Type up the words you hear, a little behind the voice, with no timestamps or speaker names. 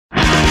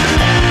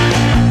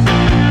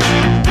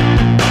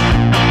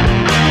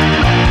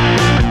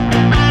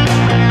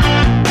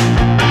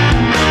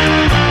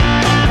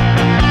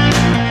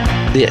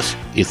This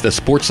is the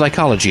Sports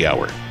Psychology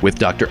Hour with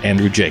Dr.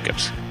 Andrew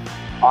Jacobs.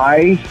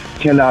 I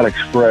cannot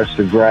express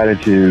the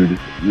gratitude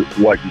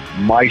what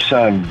my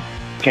son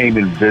came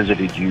and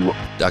visited you.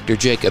 Dr.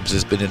 Jacobs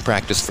has been in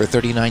practice for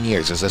 39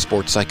 years as a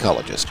sports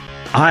psychologist.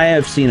 I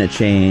have seen a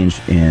change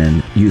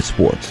in youth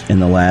sports in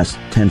the last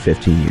 10,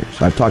 15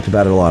 years. I've talked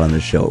about it a lot on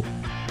this show.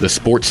 The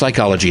Sports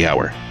Psychology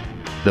Hour.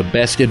 The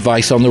best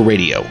advice on the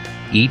radio,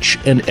 each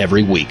and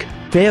every week.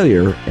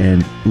 Failure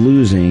and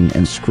losing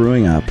and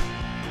screwing up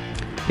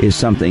is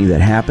something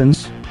that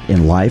happens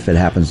in life. It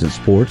happens in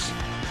sports.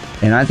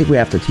 And I think we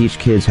have to teach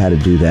kids how to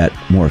do that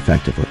more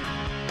effectively.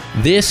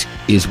 This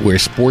is where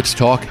sports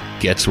talk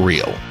gets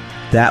real.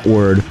 That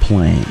word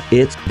playing,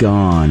 it's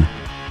gone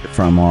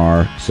from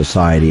our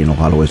society in a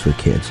lot of ways with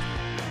kids.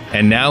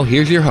 And now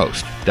here's your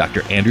host,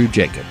 Dr. Andrew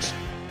Jacobs.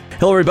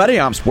 Hello, everybody.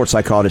 I'm sports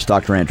psychologist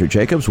Dr. Andrew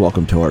Jacobs.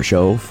 Welcome to our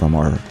show from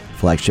our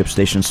flagship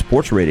station,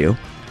 Sports Radio,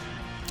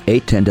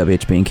 810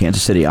 WHB in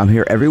Kansas City. I'm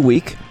here every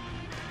week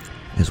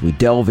as we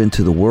delve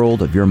into the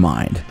world of your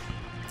mind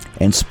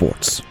and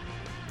sports.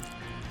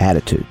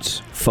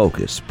 Attitudes,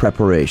 focus,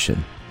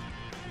 preparation,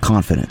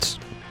 confidence,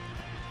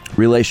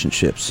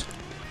 relationships.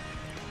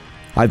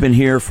 I've been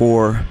here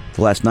for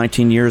the last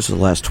 19 years, the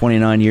last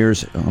 29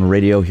 years on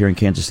radio here in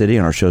Kansas City,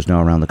 and our show's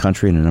now around the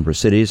country in a number of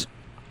cities.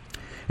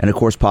 And, of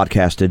course,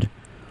 podcasted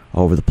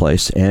all over the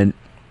place. And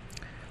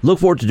look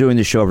forward to doing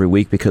this show every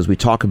week because we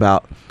talk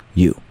about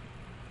you.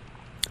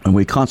 And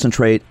we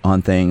concentrate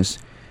on things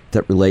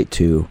that relate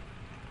to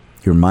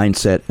your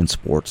mindset in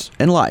sports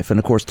and life. And,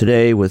 of course,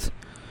 today with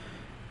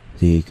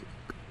the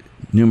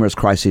numerous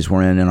crises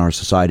we're in our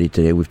society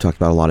today, we've talked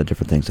about a lot of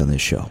different things on this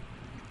show.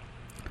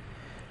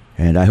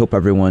 And I hope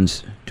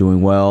everyone's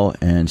doing well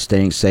and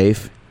staying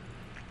safe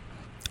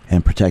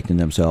and protecting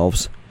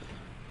themselves.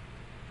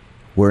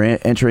 We're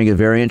entering a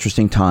very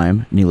interesting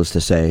time, needless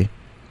to say,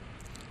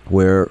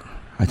 where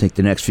I think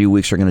the next few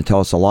weeks are going to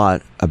tell us a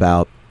lot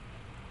about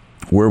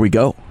where we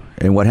go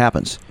and what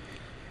happens.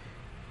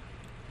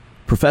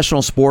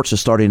 Professional sports is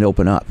starting to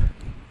open up.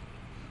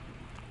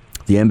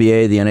 The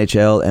NBA, the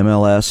NHL,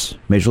 MLS,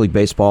 Major League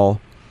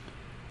Baseball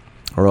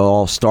are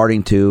all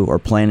starting to or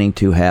planning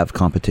to have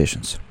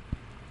competitions,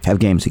 have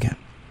games again.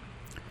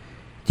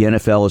 The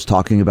NFL is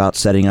talking about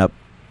setting up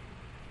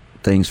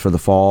things for the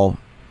fall.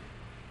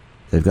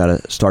 They've got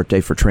a start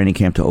date for training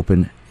camp to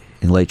open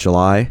in late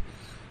July.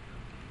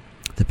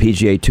 The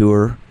PGA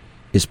Tour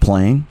is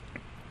playing.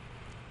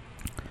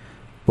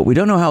 But we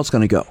don't know how it's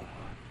going to go.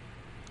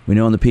 We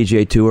know on the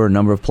PGA Tour, a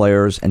number of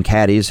players and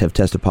caddies have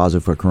tested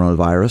positive for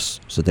coronavirus,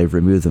 so they've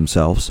removed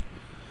themselves.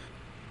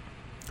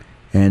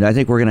 And I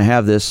think we're going to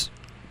have this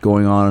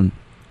going on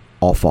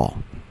all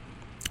fall.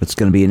 It's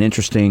going to be an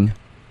interesting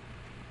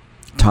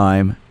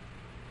time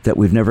that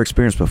we've never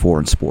experienced before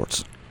in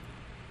sports.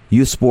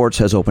 Youth sports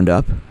has opened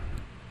up,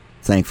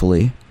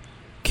 thankfully.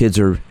 Kids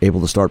are able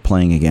to start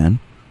playing again.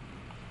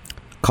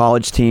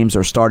 College teams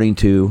are starting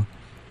to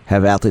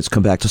have athletes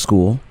come back to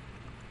school.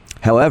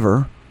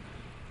 However,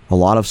 a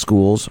lot of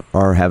schools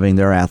are having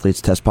their athletes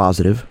test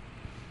positive,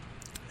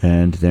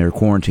 and they're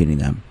quarantining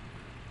them.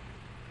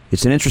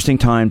 It's an interesting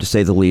time, to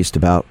say the least,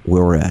 about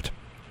where we're at.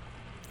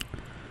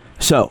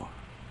 So,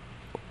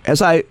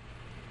 as I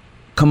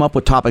come up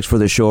with topics for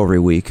this show every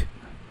week,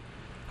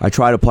 I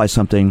try to apply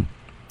something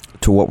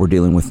to what we're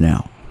dealing with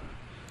now.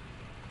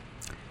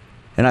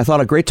 And I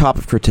thought a great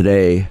topic for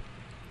today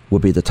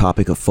would be the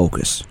topic of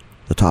focus,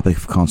 the topic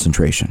of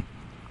concentration.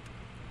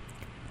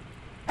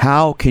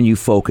 How can you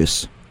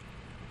focus?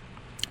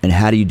 And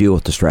how do you deal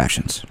with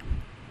distractions?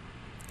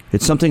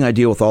 It's something I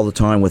deal with all the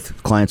time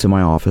with clients in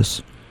my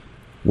office,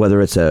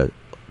 whether it's a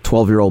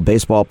 12-year-old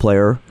baseball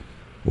player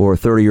or a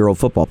 30-year-old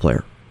football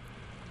player,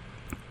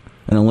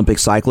 an Olympic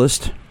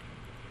cyclist,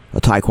 a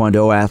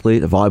taekwondo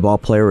athlete, a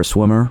volleyball player, a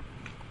swimmer,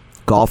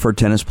 golfer,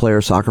 tennis player,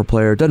 soccer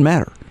player, it doesn't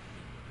matter.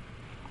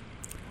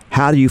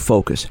 How do you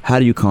focus? How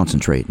do you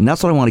concentrate? And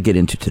that's what I want to get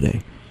into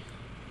today.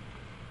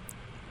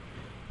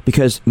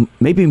 Because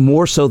maybe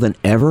more so than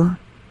ever,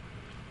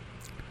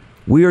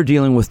 we are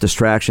dealing with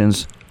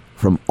distractions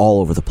from all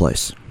over the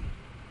place,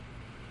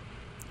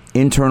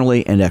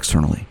 internally and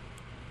externally.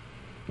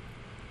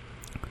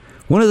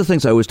 One of the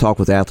things I always talk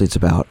with athletes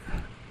about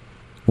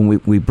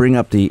when we bring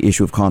up the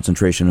issue of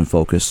concentration and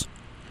focus,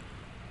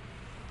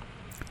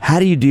 how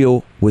do you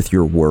deal with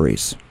your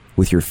worries,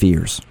 with your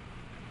fears?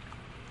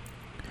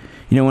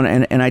 You know,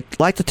 and I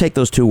like to take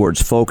those two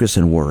words, focus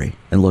and worry,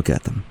 and look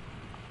at them.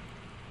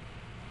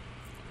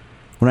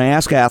 When I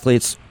ask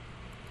athletes,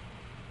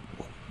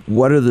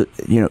 what are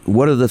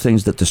the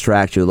things that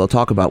distract you? They'll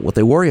talk about what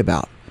they worry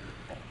about.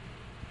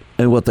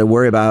 And what they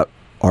worry about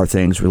are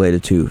things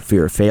related to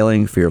fear of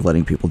failing, fear of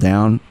letting people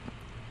down,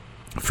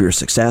 fear of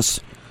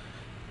success,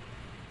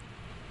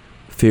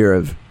 fear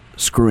of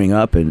screwing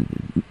up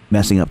and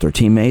messing up their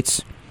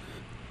teammates,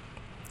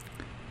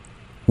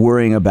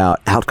 worrying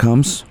about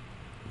outcomes,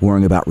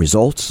 worrying about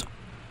results.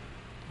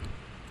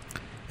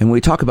 And when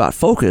we talk about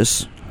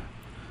focus,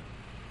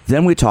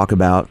 then we talk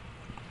about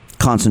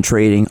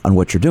concentrating on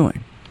what you're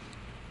doing.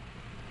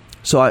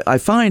 So I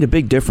find a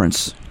big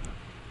difference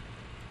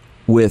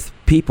with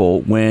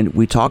people when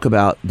we talk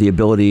about the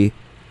ability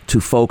to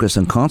focus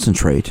and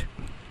concentrate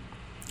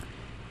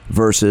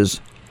versus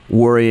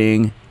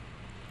worrying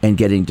and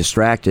getting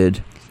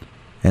distracted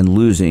and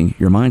losing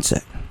your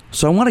mindset.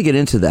 So I want to get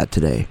into that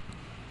today.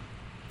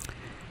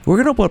 We're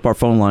going to open up our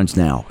phone lines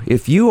now.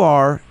 If you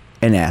are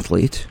an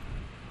athlete,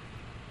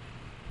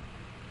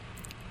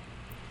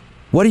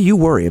 what do you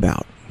worry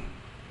about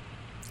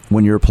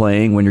when you're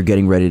playing, when you're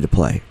getting ready to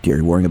play? Are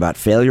you worrying about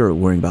failure? Are you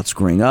worrying about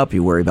screwing up? Are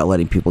you worrying about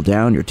letting people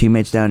down, your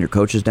teammates down, your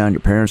coaches down, your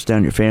parents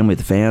down, your family,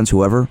 the fans,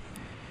 whoever,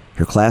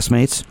 your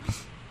classmates?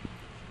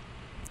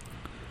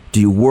 Do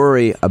you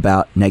worry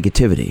about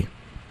negativity?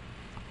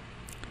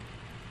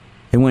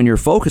 And when you're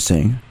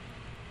focusing,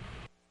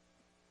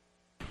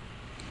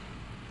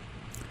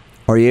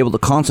 are you able to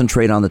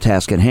concentrate on the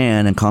task at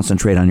hand and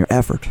concentrate on your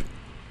effort?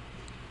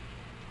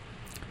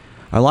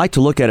 I like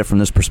to look at it from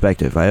this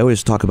perspective. I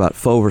always talk about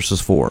FO versus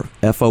FOR,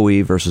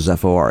 FOE versus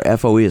FOR.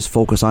 FOE is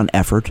focus on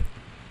effort.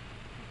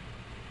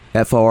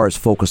 FOR is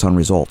focus on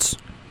results.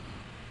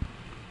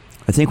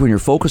 I think when you're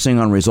focusing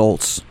on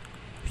results,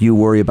 you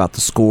worry about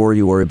the score,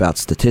 you worry about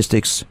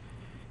statistics,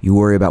 you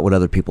worry about what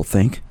other people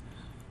think.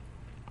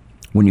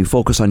 When you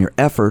focus on your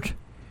effort,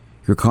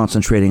 you're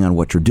concentrating on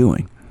what you're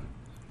doing.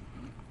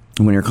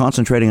 And when you're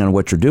concentrating on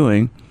what you're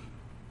doing,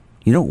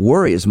 you don't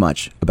worry as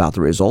much about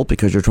the result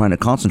because you're trying to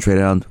concentrate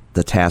on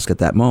the task at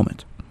that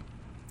moment.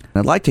 And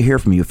I'd like to hear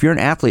from you. If you're an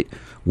athlete,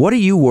 what do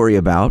you worry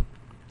about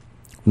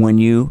when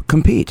you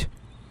compete?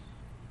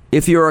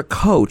 If you're a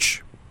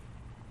coach,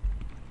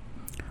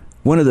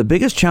 one of the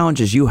biggest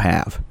challenges you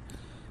have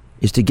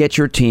is to get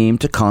your team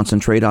to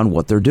concentrate on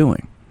what they're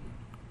doing.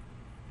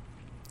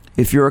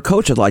 If you're a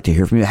coach, I'd like to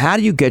hear from you. How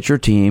do you get your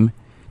team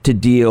to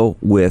deal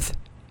with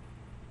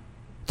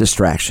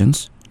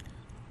distractions,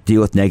 deal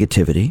with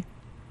negativity,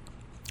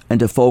 and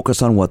to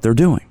focus on what they're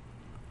doing?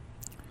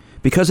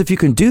 Because if you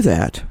can do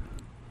that,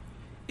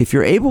 if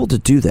you're able to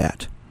do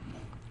that,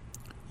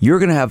 you're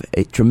going to have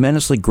a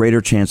tremendously greater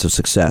chance of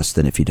success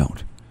than if you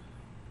don't.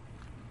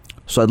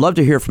 So I'd love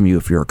to hear from you.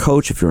 If you're a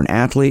coach, if you're an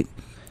athlete,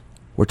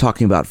 we're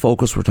talking about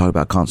focus, we're talking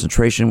about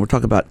concentration, we're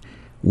talking about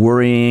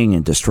worrying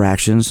and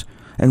distractions.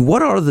 And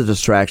what are the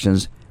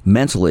distractions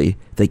mentally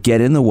that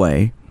get in the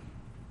way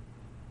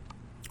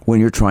when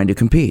you're trying to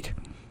compete?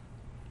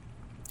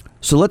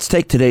 So let's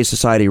take today's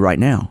society right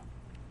now.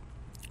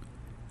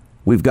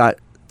 We've got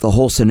the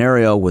whole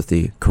scenario with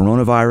the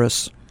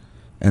coronavirus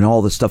and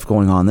all the stuff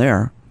going on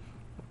there.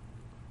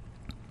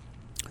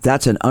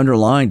 That's an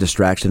underlying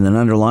distraction, an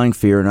underlying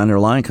fear, an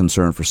underlying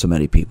concern for so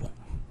many people.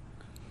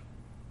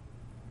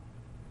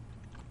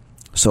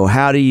 So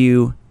how do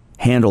you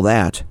handle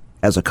that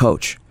as a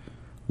coach?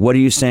 What are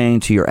you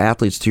saying to your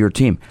athletes, to your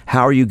team?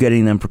 How are you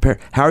getting them prepared?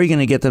 How are you going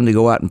to get them to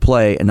go out and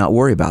play and not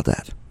worry about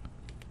that?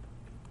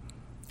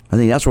 I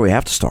think that's where we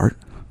have to start.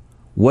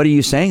 What are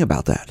you saying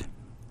about that?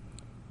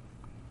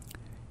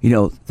 You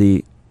know,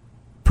 the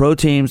pro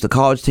teams, the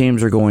college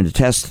teams are going to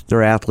test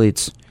their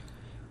athletes,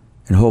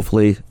 and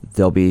hopefully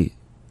they'll be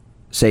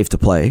safe to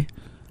play.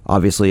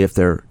 Obviously, if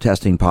they're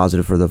testing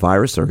positive for the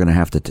virus, they're going to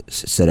have to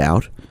sit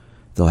out.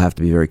 They'll have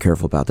to be very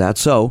careful about that.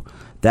 So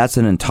that's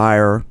an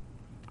entire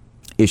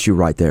issue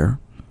right there,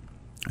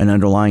 an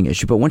underlying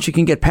issue. But once you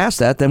can get past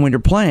that, then when you're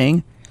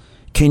playing,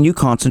 can you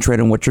concentrate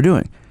on what you're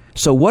doing?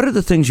 So what are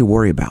the things you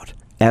worry about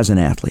as an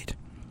athlete?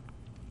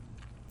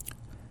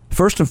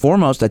 First and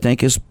foremost, I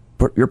think, is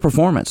your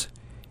performance.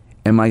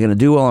 Am I going to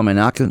do well? Am I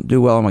not going to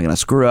do well? Am I going to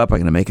screw up? Am I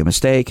going to make a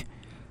mistake?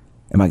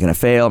 Am I going to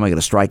fail? Am I going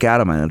to strike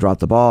out? Am I going to drop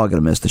the ball? Am I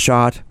going to miss the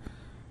shot?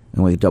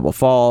 Am I going to double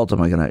fault?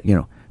 Am I going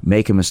to,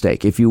 make a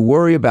mistake? If you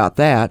worry about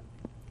that,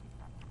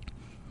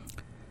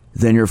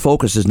 then your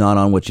focus is not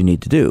on what you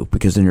need to do,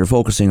 because then you're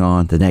focusing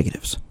on the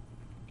negatives.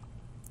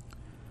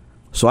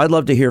 So I'd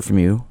love to hear from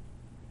you.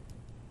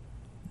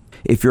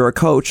 If you're a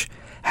coach,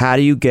 how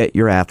do you get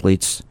your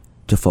athletes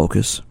to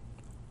focus?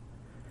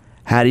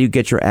 How do you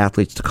get your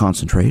athletes to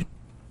concentrate?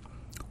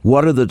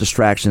 What are the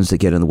distractions that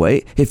get in the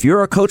way? If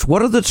you're a coach,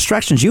 what are the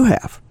distractions you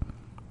have?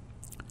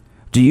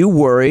 Do you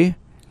worry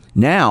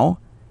now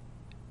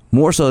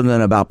more so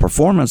than about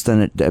performance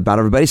than about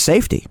everybody's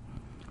safety?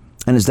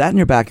 And is that in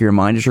your back of your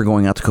mind as you're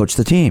going out to coach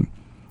the team?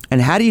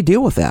 And how do you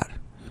deal with that?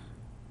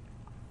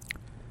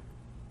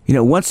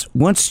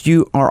 Once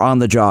you are on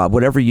the job,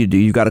 whatever you do,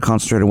 you've got to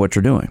concentrate on what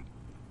you're doing.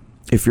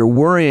 If you're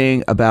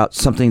worrying about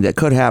something that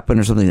could happen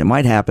or something that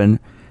might happen,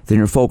 then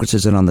your focus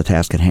isn't on the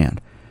task at hand.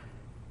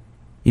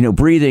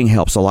 Breathing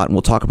helps a lot, and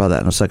we'll talk about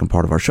that in the second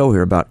part of our show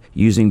here, about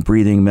using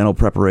breathing, mental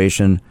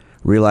preparation,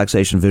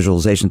 relaxation,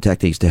 visualization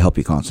techniques to help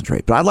you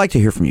concentrate. But I'd like to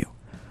hear from you.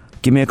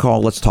 Give me a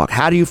call. Let's talk.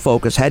 How do you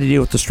focus? How do you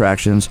deal with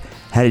distractions?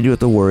 How do you deal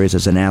with the worries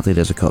as an athlete,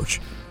 as a coach?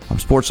 I'm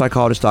sports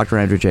psychologist Dr.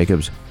 Andrew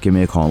Jacobs. Give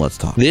me a call and let's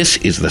talk. This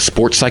is the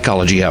Sports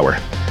Psychology Hour.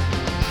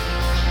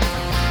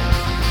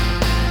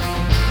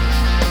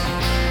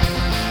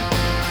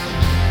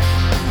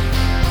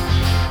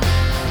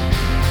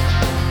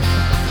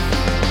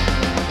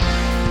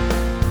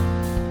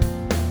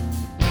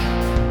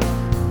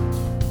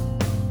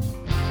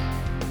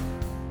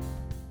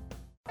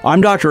 I'm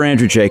Dr.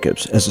 Andrew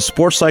Jacobs. As a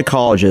sports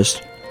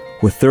psychologist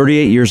with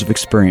 38 years of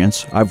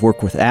experience, I've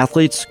worked with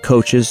athletes,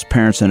 coaches,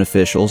 parents, and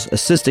officials,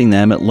 assisting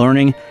them at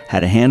learning how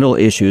to handle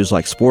issues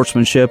like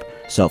sportsmanship,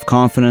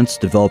 self-confidence,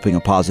 developing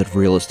a positive,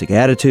 realistic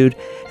attitude,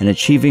 and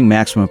achieving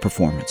maximum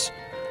performance.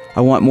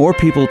 I want more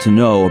people to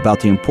know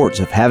about the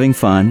importance of having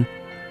fun,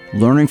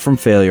 learning from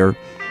failure,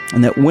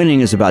 and that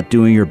winning is about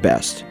doing your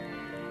best.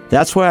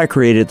 That's why I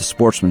created the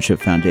Sportsmanship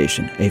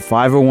Foundation, a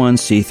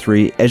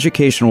 501c3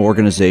 educational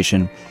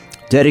organization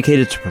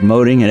dedicated to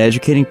promoting and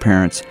educating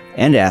parents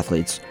and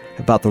athletes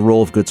about the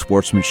role of good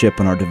sportsmanship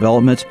in our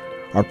development.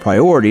 Our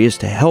priority is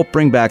to help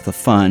bring back the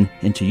fun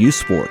into youth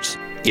sports.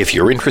 If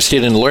you're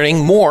interested in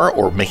learning more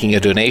or making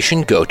a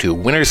donation, go to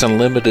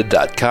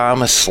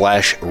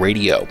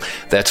winnersunlimited.com/radio.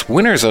 That's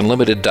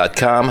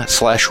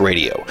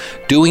winnersunlimited.com/radio.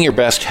 Doing your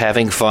best,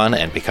 having fun,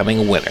 and becoming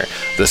a winner.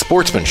 The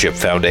Sportsmanship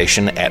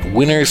Foundation at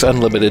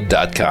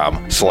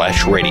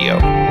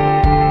winnersunlimited.com/radio.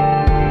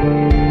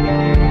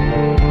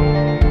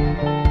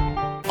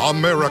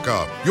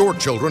 America, your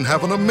children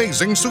have an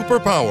amazing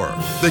superpower.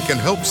 They can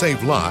help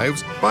save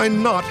lives by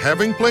not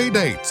having play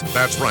dates.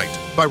 That's right.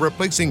 By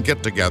replacing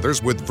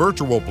get-togethers with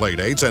virtual play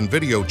dates and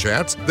video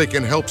chats, they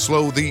can help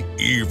slow the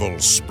evil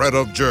spread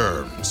of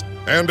germs.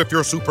 And if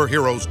your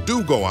superheroes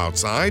do go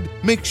outside,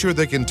 make sure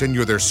they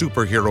continue their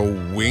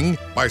superhero wing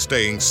by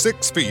staying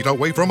 6 feet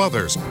away from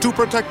others to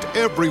protect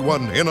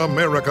everyone in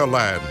America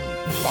land.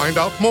 Find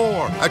out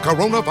more at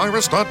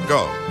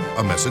coronavirus.gov.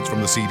 A message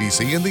from the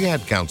CDC and the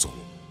Ad Council.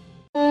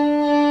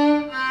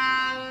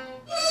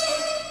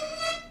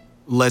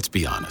 Let's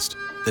be honest.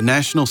 The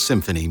National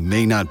Symphony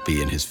may not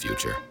be in his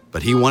future,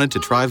 but he wanted to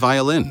try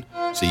violin.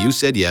 So you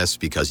said yes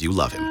because you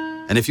love him.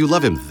 And if you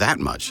love him that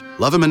much,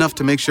 love him enough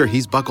to make sure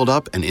he's buckled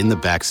up and in the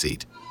back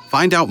seat.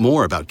 Find out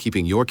more about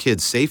keeping your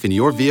kids safe in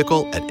your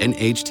vehicle at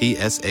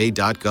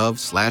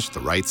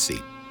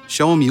nhtsa.gov/therightseat.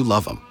 Show him you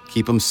love him.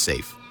 Keep him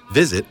safe.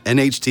 Visit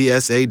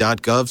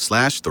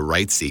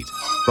nhtsa.gov/therightseat.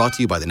 Brought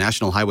to you by the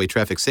National Highway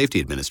Traffic Safety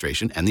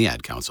Administration and the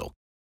Ad Council.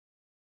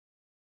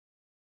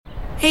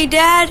 Hey,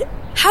 Dad,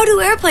 how do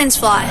airplanes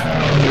fly?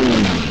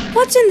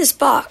 What's in this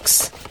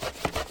box?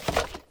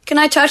 Can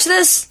I touch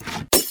this?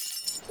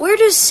 Where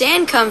does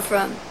sand come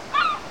from?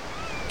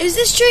 Is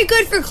this tree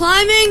good for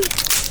climbing?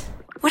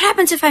 What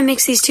happens if I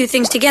mix these two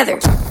things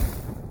together?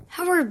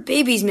 How are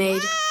babies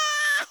made?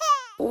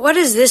 What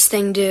does this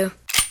thing do?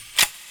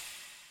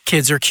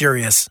 Kids are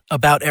curious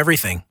about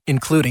everything,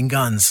 including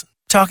guns.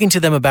 Talking to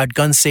them about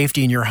gun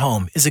safety in your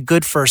home is a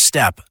good first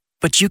step,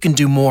 but you can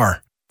do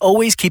more.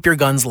 Always keep your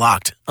guns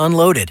locked,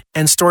 unloaded,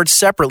 and stored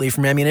separately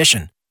from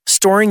ammunition.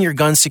 Storing your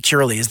guns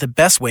securely is the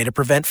best way to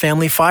prevent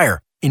family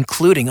fire,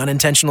 including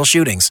unintentional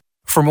shootings.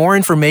 For more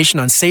information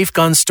on safe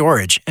gun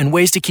storage and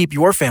ways to keep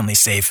your family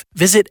safe,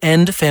 visit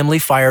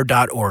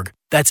endfamilyfire.org.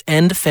 That's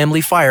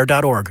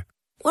endfamilyfire.org.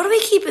 What do we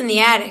keep in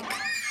the attic?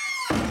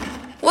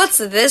 What's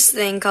this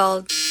thing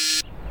called?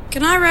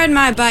 Can I ride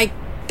my bike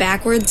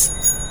backwards?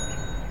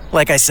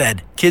 Like I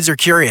said, kids are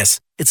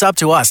curious. It's up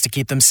to us to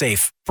keep them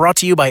safe. Brought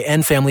to you by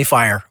End Family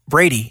Fire,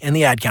 Brady, and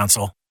the Ad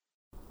Council.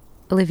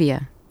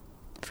 Olivia,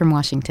 from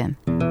Washington.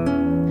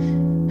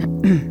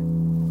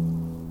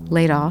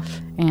 Laid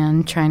off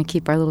and trying to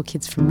keep our little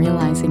kids from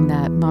realizing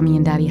that Mommy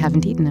and Daddy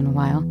haven't eaten in a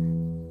while.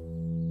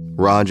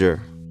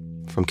 Roger,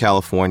 from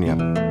California.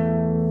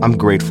 I'm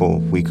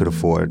grateful we could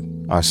afford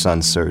our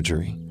son's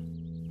surgery.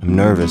 I'm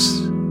nervous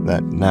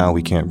that now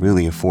we can't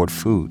really afford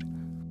food.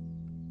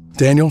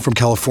 Daniel, from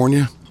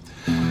California.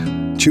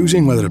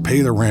 Choosing whether to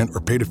pay the rent or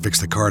pay to fix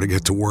the car to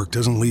get to work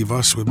doesn't leave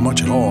us with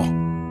much at all.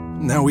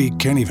 Now we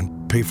can't even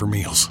pay for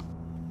meals.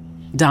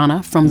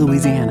 Donna, from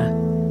Louisiana.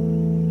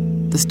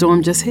 The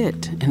storm just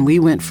hit, and we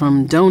went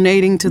from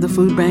donating to the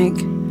food bank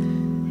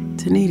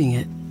to needing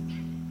it.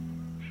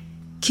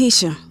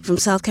 Keisha, from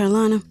South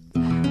Carolina.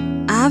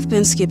 I've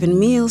been skipping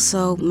meals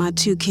so my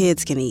 2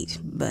 kids can eat,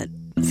 but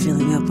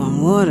filling up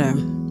on water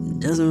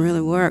doesn't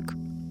really work.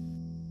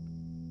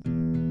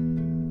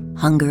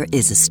 Hunger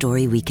is a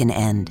story we can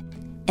end.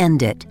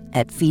 End it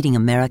at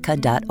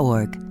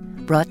feedingamerica.org.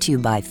 Brought to you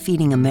by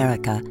Feeding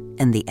America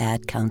and the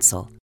Ad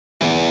Council.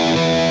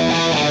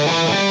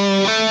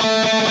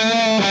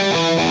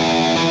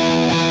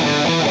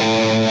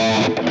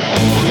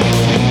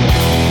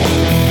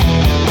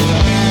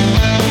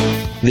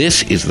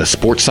 This is the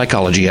Sports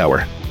Psychology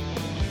Hour.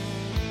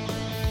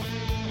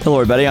 Hello,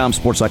 everybody. I'm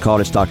sports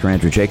psychologist Dr.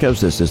 Andrew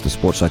Jacobs. This is the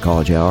Sports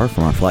Psychology Hour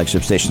from our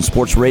flagship station,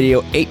 Sports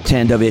Radio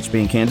 810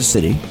 WHB in Kansas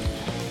City.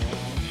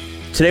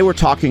 Today we're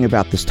talking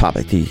about this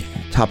topic, the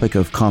topic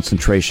of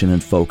concentration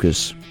and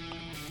focus.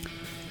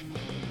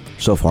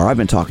 So far, I've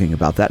been talking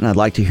about that, and I'd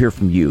like to hear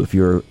from you. If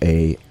you're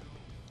a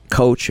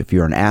coach, if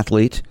you're an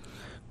athlete,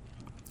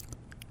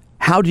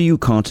 how do you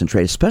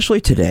concentrate,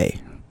 especially today,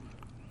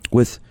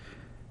 with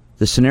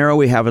the scenario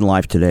we have in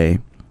life today,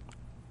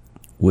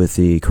 with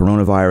the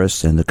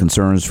coronavirus and the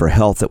concerns for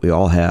health that we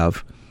all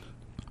have,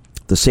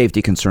 the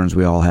safety concerns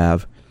we all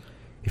have.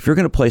 If you're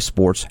going to play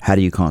sports, how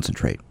do you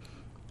concentrate?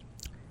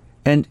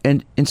 And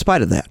in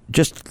spite of that,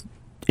 just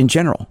in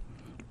general,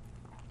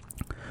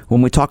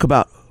 when we talk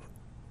about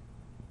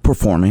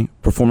performing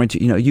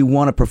to, you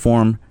want to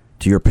perform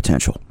to your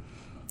potential.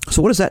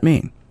 So what does that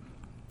mean?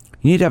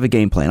 You need to have a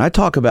game plan. I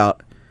talk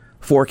about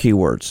 4 key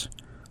words: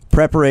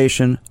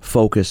 preparation,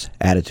 focus,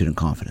 attitude, and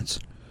confidence.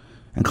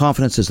 And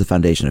confidence is the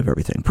foundation of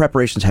everything.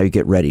 Preparation is how you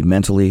get ready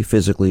mentally,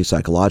 physically,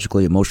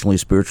 psychologically, emotionally,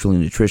 spiritually,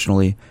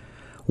 nutritionally.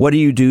 What do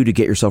you do to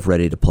get yourself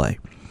ready to play?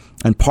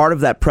 And part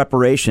of that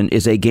preparation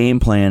is a game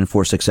plan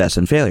for success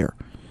and failure.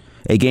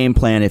 A game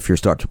plan if you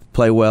start to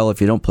play well,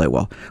 if you don't play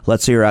well.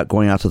 Let's say you're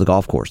going out to the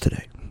golf course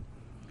today.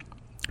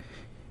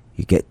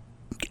 You get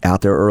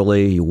out there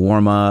early, you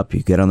warm up,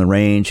 you get on the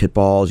range, hit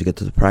balls, you get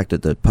to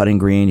the putting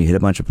green, you hit a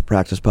bunch of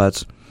practice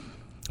putts,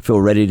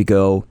 feel ready to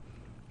go.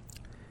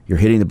 You're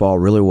hitting the ball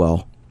really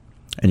well,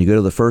 and you go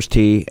to the first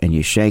tee and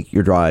you shank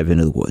your drive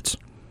into the woods.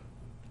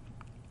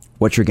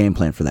 What's your game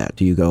plan for that?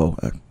 Do you go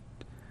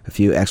a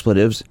few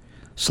expletives,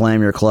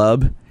 slam your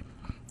club,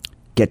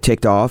 get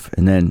ticked off,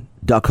 and then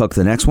duck hook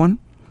the next one?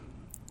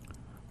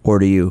 Or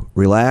do you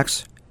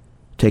relax,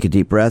 take a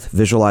deep breath,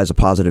 visualize a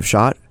positive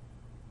shot,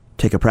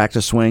 take a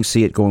practice swing,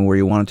 see it going where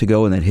you want it to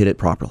go, and then hit it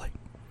properly?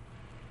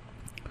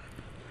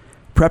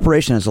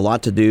 Preparation has a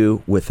lot to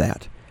do with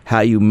that,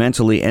 how you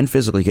mentally and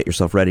physically get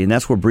yourself ready, and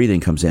that's where breathing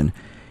comes in.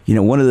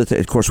 One of the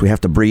of course, we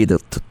have to breathe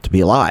to be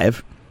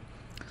alive,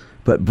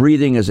 but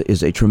breathing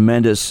is a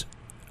tremendous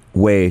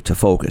way to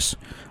focus.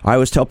 I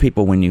always tell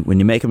people when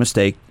you make a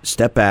mistake,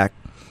 step back,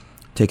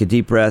 take a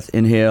deep breath,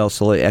 inhale,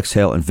 slowly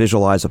exhale, and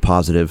visualize a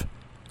positive,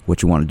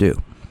 what you want to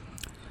do.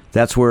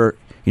 That's where,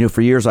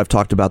 for years I've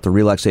talked about the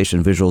relaxation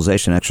and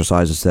visualization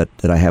exercises that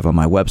I have on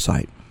my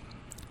website.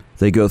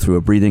 They go through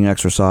a breathing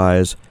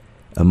exercise,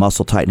 a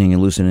muscle tightening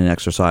and loosening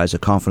exercise, a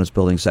confidence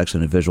building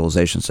section, and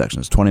visualization section.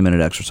 It's a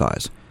 20-minute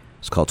exercise.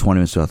 It's called 20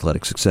 Minutes to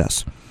Athletic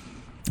Success.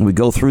 And we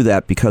go through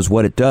that because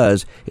what it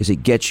does is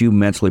it gets you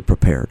mentally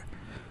prepared.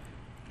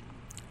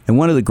 And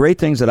one of the great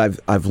things that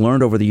I've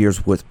learned over the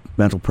years with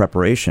mental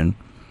preparation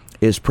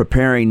is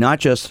preparing not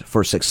just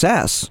for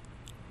success,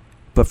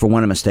 but for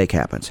when a mistake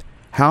happens.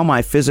 How am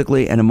I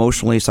physically and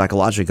emotionally,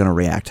 psychologically going to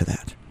react to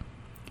that?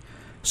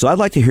 So I'd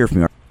like to hear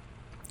from you.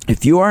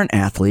 If you are an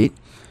athlete,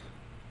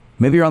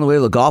 maybe you're on the way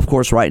to the golf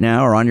course right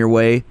now or on your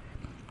way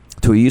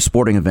to a youth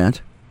sporting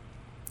event,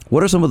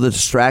 what are some of the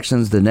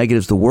distractions, the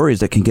negatives, the worries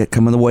that can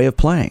come in the way of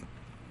playing?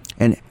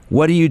 And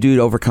what do you do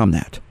to overcome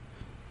that?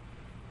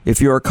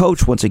 If you're a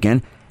coach, once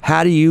again,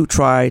 how do you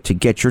try to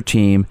get your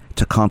team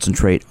to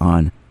concentrate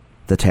on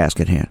the task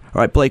at hand?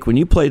 All right, Blake, when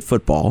you played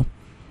football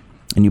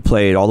and you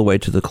played all the way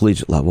to the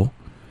collegiate level,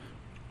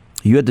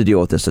 you had to deal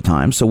with this at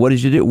times. So what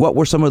did you do? What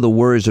were some of the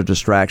worries or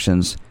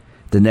distractions,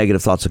 the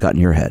negative thoughts that got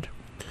in your head?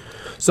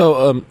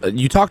 So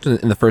you talked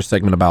in the first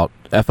segment about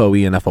FOE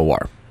and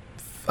FOR.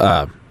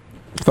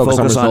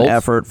 Focus on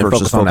effort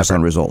versus focus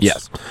on results.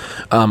 Yes.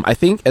 I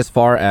think as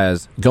far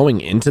as going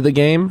into the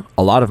game,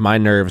 a lot of my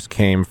nerves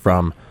came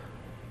from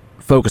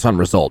focus on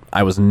result.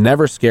 I was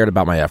never scared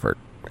about my effort,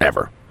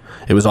 ever.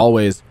 It was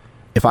always,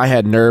 if I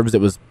had nerves,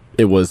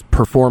 it was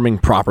performing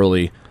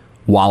properly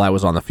while I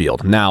was on the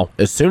field. Now,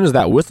 as soon as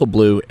that whistle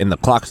blew and the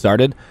clock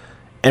started,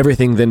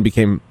 everything then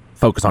became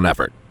focus on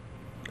effort.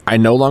 I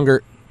no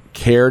longer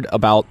cared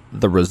about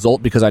the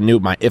result because I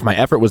knew if my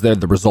effort was there,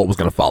 the result was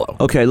going to follow.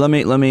 Okay, let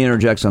me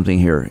interject something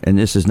here, and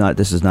this is not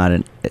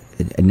a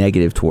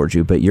negative towards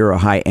you, but you're a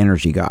high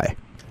energy guy.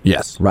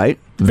 Yes, right?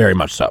 Very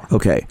much so.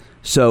 Okay,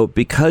 so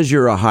because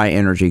you're a high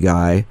energy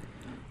guy,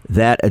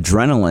 that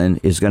adrenaline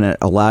is going to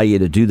allow you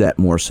to do that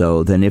more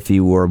so than if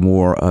you were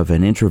more of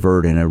an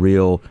introvert and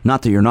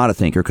not that you're not a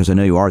thinker, because I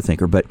know you are a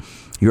thinker, but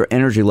your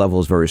energy level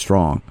is very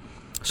strong.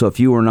 So if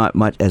you were not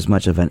as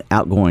much of an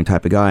outgoing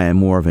type of guy and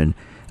more of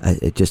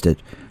just a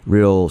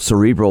real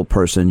cerebral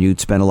person, you'd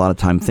spend a lot of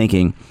time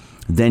thinking,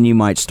 then you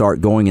might start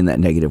going in that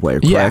negative way,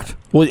 correct? Yeah.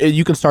 Well,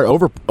 you can start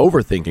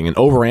overthinking and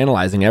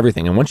overanalyzing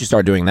everything. And once you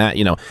start doing that,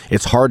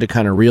 it's hard to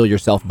kind of reel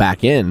yourself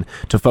back in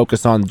to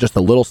focus on just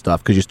the little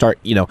stuff. Because you start,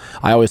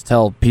 I always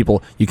tell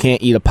people, you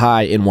can't eat a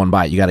pie in one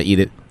bite. You got to eat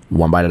it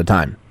one bite at a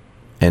time.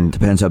 And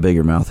depends how big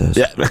your mouth is.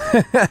 Yeah.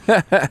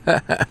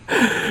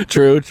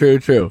 True.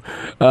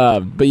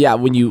 But yeah,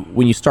 when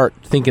you start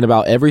thinking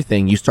about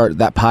everything,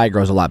 that pie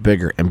grows a lot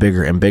bigger and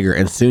bigger and bigger,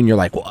 and soon you're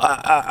like,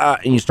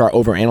 and you start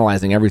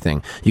overanalyzing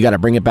everything. You got to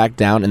bring it back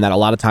down, and that a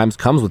lot of times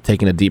comes with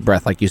taking a deep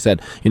breath, like you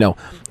said.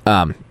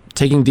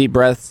 Taking deep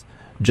breaths,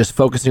 just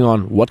focusing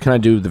on what can I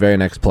do the very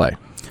next play.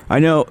 I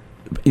know,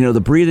 the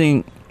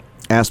breathing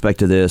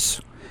aspect of this.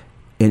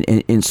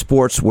 In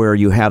sports where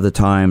you have the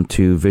time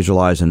to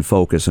visualize and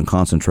focus and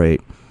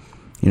concentrate,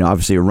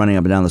 obviously you're running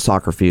up and down the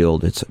soccer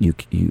field. It's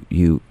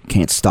you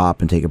can't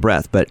stop and take a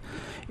breath. But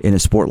in a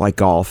sport like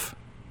golf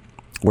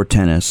or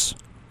tennis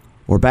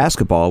or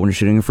basketball, when you're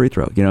shooting a free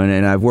throw,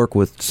 and I've worked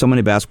with so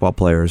many basketball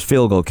players,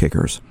 field goal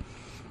kickers.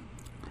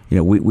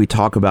 We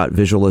talk about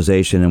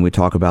visualization and we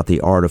talk about the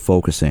art of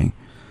focusing.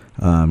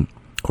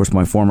 Of course,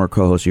 my former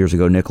co-host years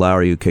ago, Nick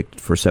Lowry, who kicked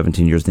for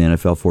 17 years in the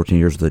NFL, 14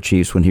 years with the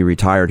Chiefs. When he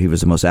retired, he was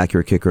the most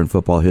accurate kicker in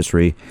football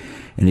history,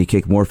 and he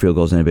kicked more field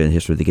goals than anybody in the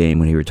history of the game.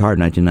 When he retired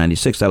in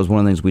 1996, that was one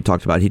of the things we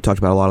talked about. He talked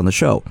about a lot on the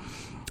show,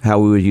 how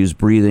we would use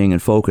breathing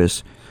and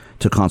focus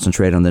to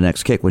concentrate on the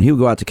next kick. When he would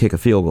go out to kick a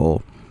field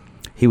goal,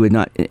 he would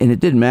not, and it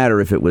didn't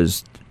matter if it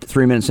was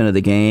 3 minutes into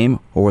the game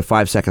or with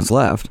 5 seconds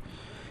left.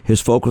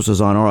 His focus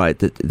was on, all right,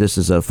 this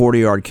is a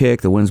 40-yard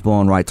kick, the wind's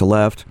blowing right to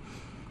left.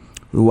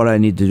 What do I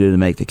need to do to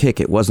make the kick?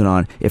 It wasn't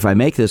on, if I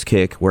make this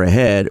kick, we're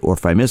ahead, or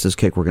if I miss this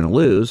kick, we're going to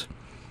lose.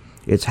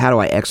 It's how do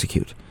I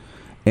execute?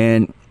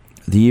 And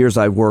the years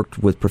I've worked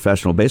with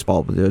professional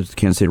baseball, the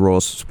Kansas City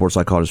Royals sports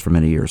psychologist for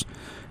many years,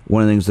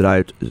 one of the things that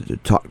I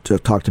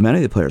talked to many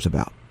of the players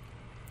about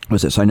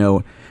was this. I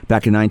know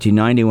back in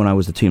 1990 when I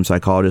was the team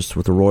psychologist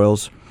with the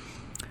Royals,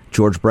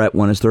 George Brett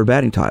won his third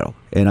batting title.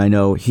 And I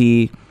know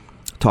he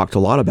talked a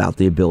lot about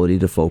the ability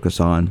to focus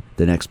on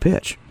the next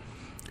pitch.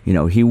 You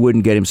know, he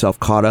wouldn't get himself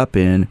caught up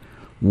in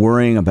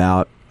worrying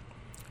about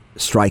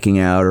striking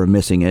out or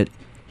missing it.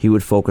 He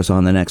would focus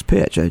on the next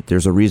pitch.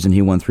 There's a reason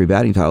he won 3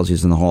 batting titles.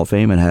 He's in the Hall of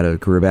Fame and had a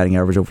career batting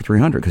average over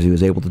 300 because he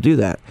was able to do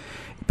that.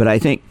 But I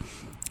think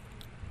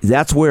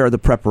that's where the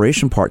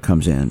preparation part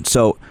comes in.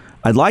 So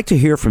I'd like to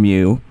hear from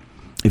you.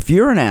 If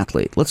you're an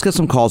athlete, let's get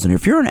some calls in here.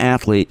 If you're an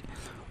athlete,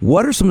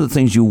 what are some of the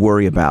things you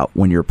worry about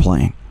when you're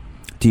playing?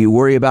 Do you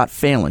worry about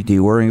failing? Do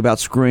you worry about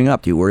screwing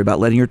up? Do you worry about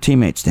letting your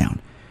teammates down?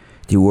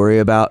 Do you worry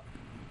about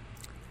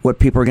what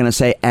people are going to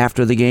say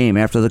after the game,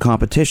 after the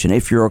competition?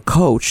 If you're a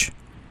coach,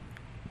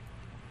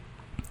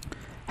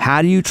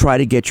 how do you try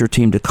to get your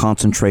team to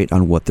concentrate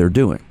on what they're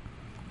doing?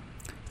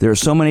 There are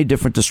so many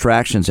different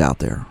distractions out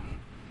there,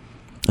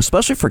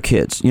 especially for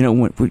kids. You know,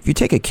 when you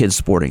take a kid's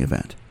sporting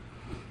event,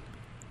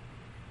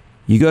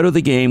 you go to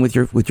the game with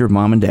your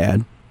mom and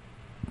dad,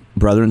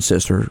 brother and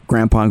sister,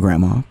 grandpa and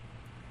grandma,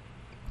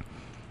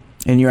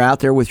 and you're out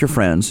there with your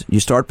friends.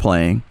 You start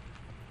playing,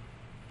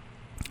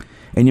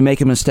 and you make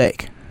a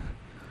mistake.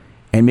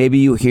 And maybe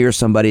you hear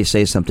somebody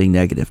say something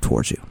negative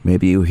towards you.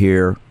 Maybe you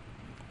hear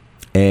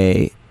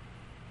a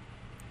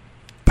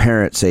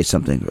parent say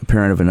something, a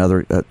parent of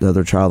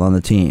another child on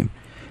the team.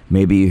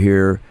 Maybe you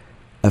hear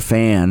a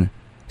fan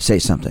say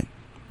something.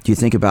 Do you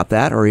think about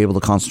that, or are you able to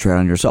concentrate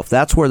on yourself?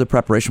 That's where the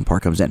preparation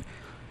part comes in.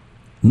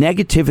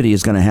 Negativity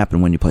is going to happen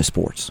when you play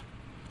sports.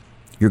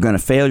 You're going to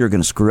fail, you're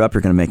going to screw up,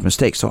 you're going to make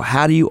mistakes. So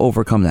how do you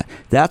overcome that?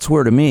 That's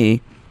where, to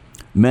me,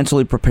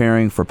 mentally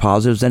preparing for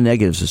positives and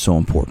negatives is so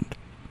important.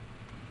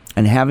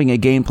 And having a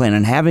game plan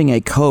and having a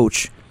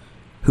coach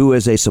who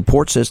is a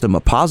support system, a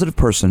positive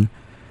person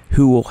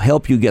who will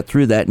help you get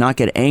through that, not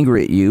get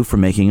angry at you for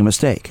making a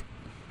mistake.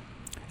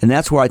 And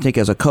that's where I think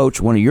as a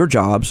coach, one of your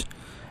jobs,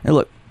 and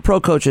look,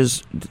 pro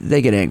coaches, they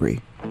get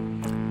angry.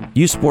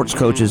 You sports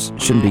coaches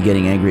shouldn't be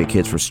getting angry at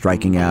kids for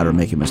striking out or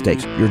making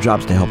mistakes. Your job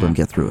is to help them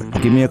get through it.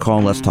 Give me a call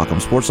and let's talk. I'm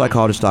sports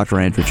psychologist Dr.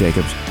 Andrew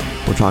Jacobs.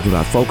 We're talking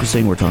about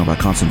focusing. We're talking about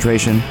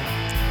concentration.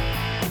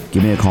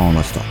 Give me a call and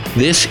let's talk.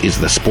 This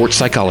is the Sports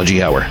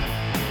Psychology Hour.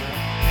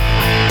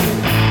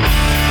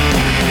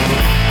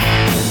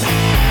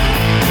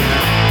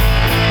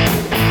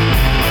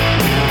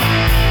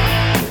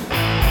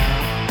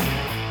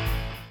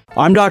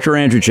 I'm Dr.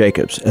 Andrew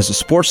Jacobs. As a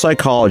sports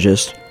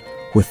psychologist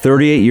with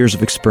 38 years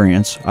of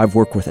experience, I've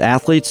worked with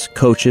athletes,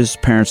 coaches,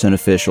 parents, and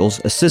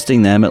officials,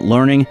 assisting them at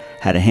learning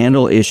how to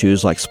handle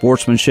issues like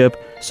sportsmanship,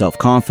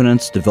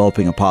 self-confidence,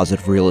 developing a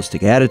positive,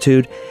 realistic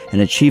attitude, and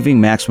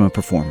achieving maximum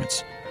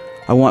performance.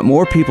 I want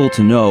more people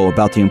to know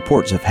about the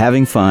importance of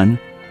having fun,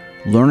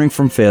 learning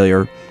from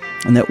failure,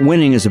 and that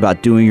winning is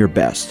about doing your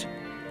best.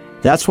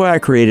 That's why I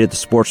created the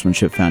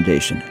Sportsmanship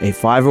Foundation, a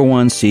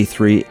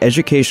 501c3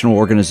 educational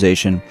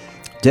organization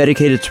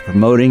dedicated to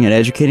promoting and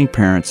educating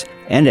parents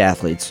and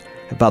athletes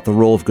about the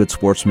role of good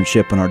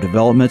sportsmanship in our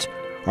development.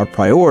 Our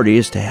priority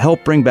is to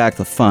help bring back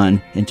the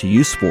fun into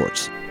youth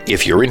sports.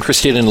 If you're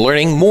interested in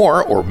learning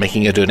more or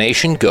making a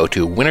donation, go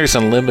to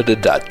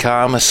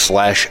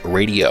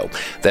winnersunlimited.com/radio.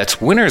 That's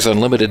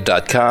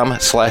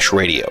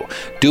winnersunlimited.com/radio.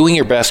 Doing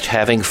your best,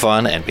 having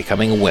fun, and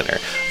becoming a winner.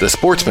 The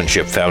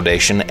Sportsmanship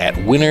Foundation at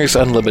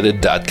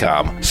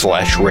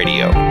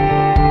winnersunlimited.com/radio.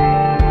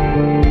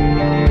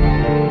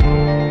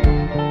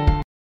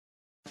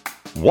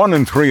 1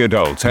 in 3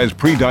 adults has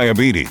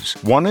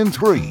prediabetes. 1 in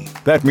 3.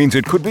 That means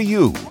it could be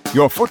you,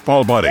 your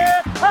football buddy,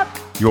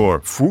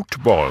 your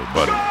football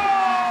buddy,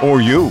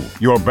 or you,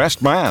 your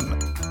best man,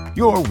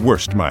 your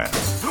worst man,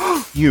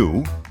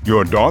 you,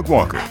 your dog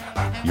walker,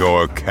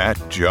 your cat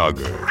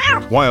jogger.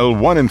 While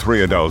 1 in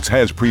 3 adults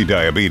has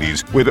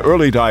prediabetes, with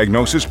early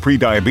diagnosis,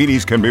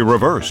 prediabetes can be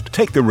reversed.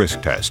 Take the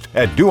risk test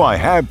at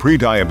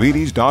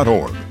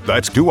doihaveprediabetes.org.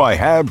 That's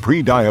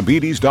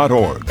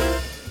doihaveprediabetes.org.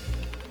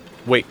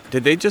 Wait,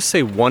 did they just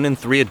say 1 in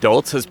 3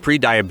 adults has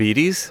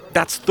prediabetes?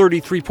 That's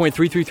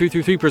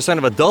 33.33333%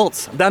 of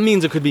adults. That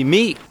means it could be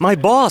me, my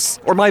boss,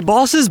 or my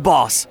boss's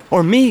boss,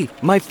 or me,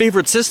 my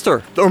favorite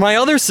sister, or my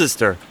other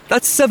sister.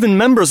 That's 7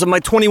 members of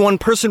my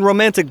 21-person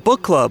romantic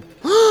book club.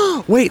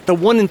 Wait, the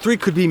 1 in 3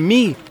 could be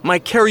me, my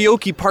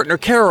karaoke partner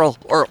Carol,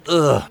 or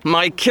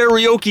my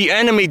karaoke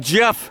enemy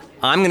Jeff.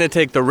 I'm gonna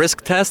take the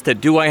risk test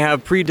at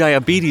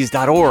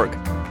doihaveprediabetes.org.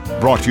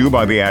 Brought to you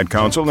by the Ad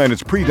Council and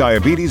its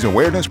Prediabetes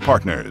Awareness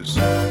Partners.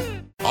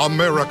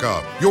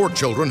 America, your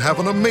children have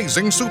an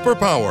amazing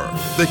superpower.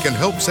 They can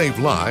help save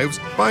lives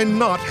by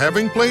not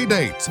having play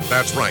dates.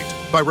 That's right.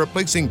 By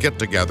replacing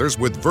get-togethers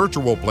with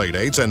virtual play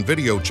dates and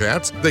video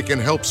chats, they can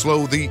help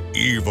slow the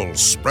evil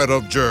spread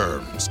of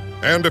germs.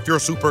 And if your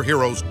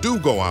superheroes do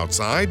go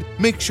outside,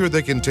 make sure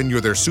they continue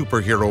their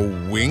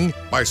superhero wing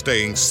by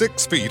staying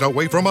 6 feet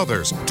away from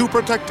others to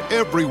protect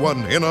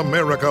everyone in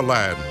America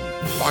land.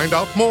 Find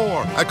out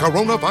more at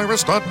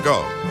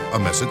coronavirus.gov. A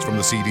message from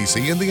the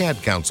CDC and the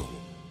Ad Council.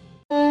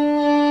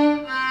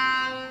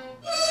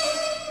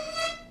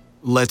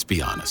 Let's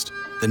be honest.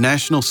 The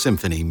National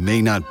Symphony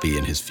may not be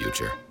in his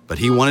future, but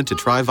he wanted to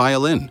try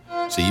violin.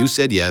 So you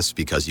said yes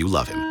because you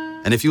love him.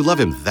 And if you love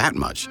him that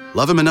much,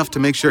 love him enough to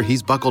make sure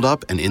he's buckled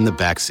up and in the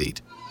back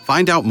seat.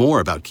 Find out more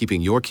about keeping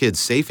your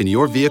kids safe in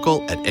your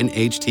vehicle at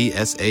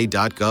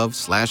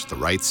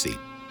nhtsa.gov/the-right-seat.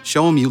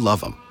 Show him you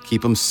love him.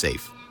 Keep him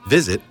safe.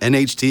 Visit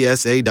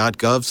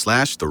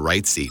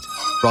nhtsa.gov/the-right-seat.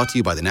 Brought to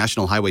you by the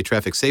National Highway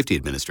Traffic Safety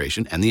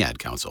Administration and the Ad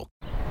Council.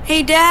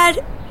 Hey,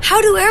 Dad,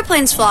 how do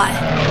airplanes fly?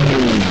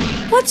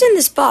 What's in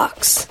this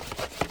box?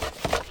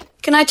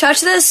 Can I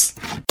touch this?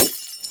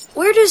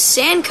 Where does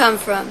sand come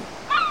from?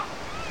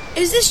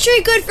 Is this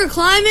tree good for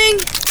climbing?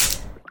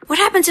 What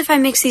happens if I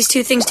mix these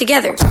two things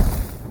together?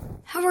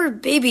 How are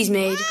babies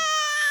made?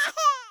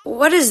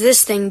 What does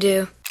this thing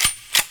do?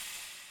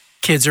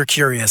 Kids are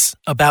curious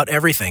about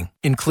everything,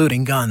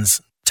 including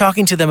guns.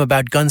 Talking to them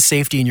about gun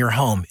safety in your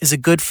home is a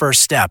good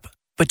first step,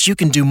 but you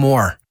can do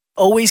more.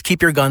 Always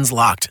keep your guns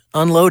locked,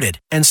 unloaded,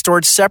 and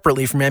stored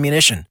separately from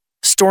ammunition.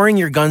 Storing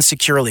your guns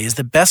securely is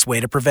the best way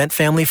to prevent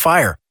family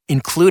fire,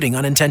 including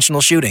unintentional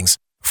shootings.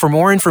 For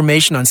more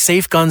information on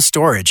safe gun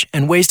storage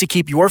and ways to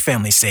keep your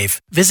family safe,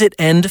 visit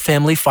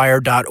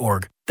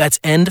endfamilyfire.org. That's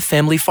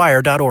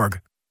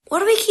endfamilyfire.org. What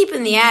do we keep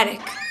in the attic?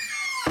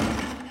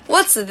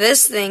 What's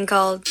this thing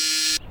called?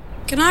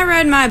 Can I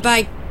ride my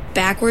bike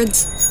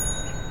backwards?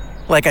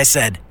 Like I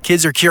said,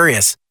 kids are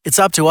curious. It's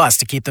up to us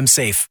to keep them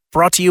safe.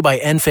 Brought to you by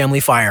End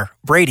Family Fire,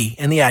 Brady,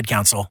 and the Ad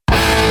Council.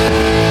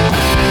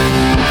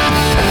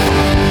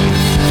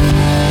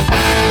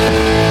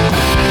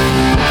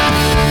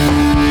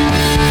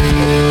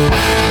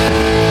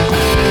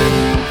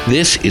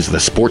 This is the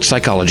Sports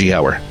Psychology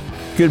Hour.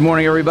 Good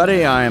morning,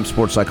 everybody. I am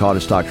sports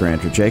psychologist Dr.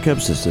 Andrew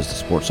Jacobs. This is the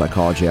Sports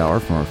Psychology Hour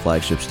from our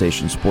flagship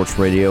station, Sports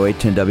Radio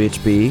 810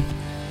 WHB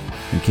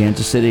in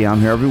Kansas City.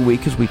 I'm here every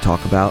week as we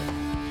talk about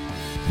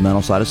the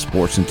mental side of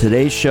sports. And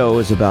today's show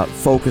is about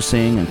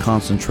focusing and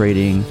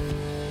concentrating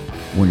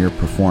when you're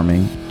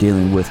performing,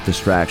 dealing with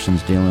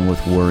distractions, dealing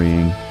with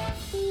worrying.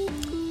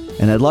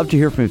 And I'd love to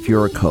hear from you if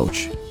you're a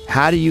coach.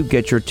 How do you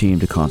get your team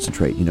to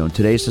concentrate? You know, in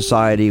today's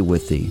society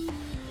with the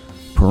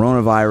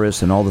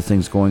coronavirus and all the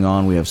things going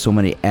on, we have so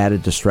many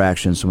added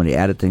distractions, so many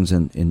added things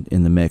in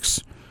the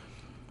mix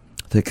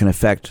that can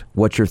affect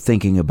what you're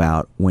thinking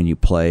about when you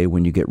play,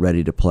 when you get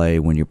ready to play,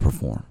 when you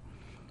perform.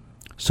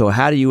 So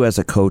how do you as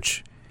a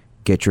coach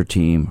get your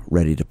team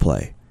ready to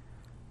play?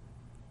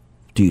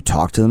 Do you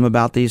talk to them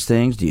about these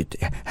things?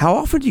 How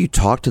often do you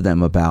talk to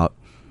them about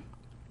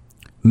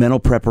mental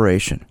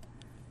preparation?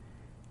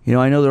 You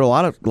know, I know there are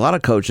a lot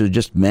of coaches that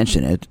just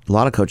mention it. A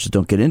lot of coaches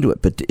don't get into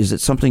it. But is it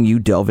something you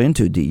delve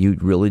into? Do you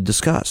really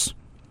discuss?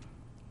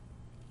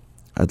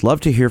 I'd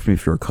love to hear from you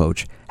if you're a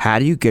coach. How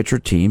do you get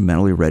your team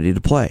mentally ready to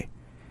play?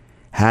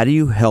 How do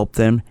you help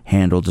them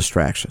handle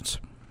distractions?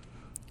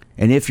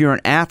 And if you're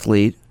an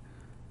athlete,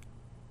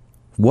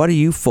 what do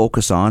you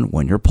focus on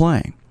when you're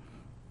playing?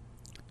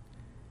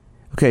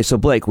 Okay, so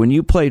Blake, when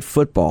you played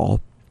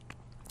football,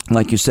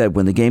 like you said,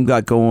 when the game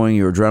got going,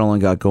 your adrenaline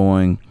got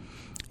going,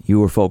 you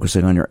were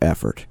focusing on your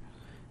effort.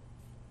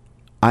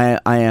 I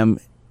am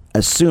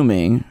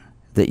assuming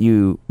that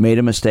you made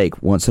a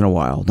mistake once in a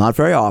while. Not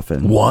very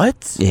often.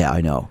 What? Yeah,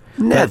 I know.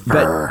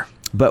 Never.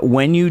 But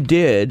when you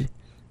did,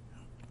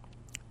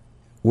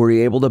 were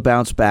you able to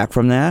bounce back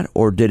from that?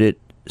 Or did it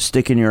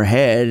stick in your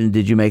head and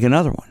did you make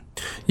another one?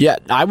 Yeah,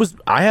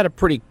 I had a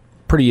pretty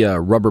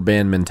rubber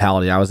band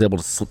mentality. I was able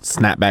to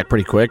snap back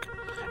pretty quick.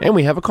 And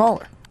we have a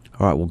caller.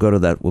 All right, we'll go to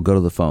that. We'll go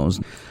to the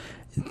phones.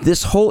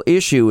 This whole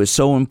issue is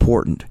so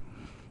important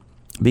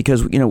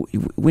because, you know,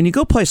 when you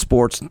go play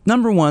sports,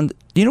 number one, do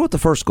you know what the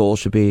first goal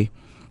should be?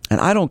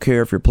 And I don't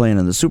care if you're playing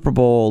in the Super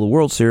Bowl, the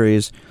World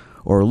Series,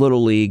 or a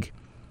Little League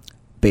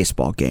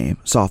baseball game,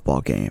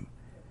 softball game.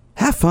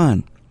 Have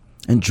fun.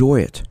 Enjoy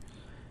it.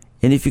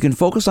 And if you can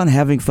focus on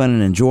having fun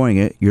and enjoying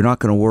it, you're not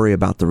going to worry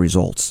about the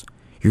results.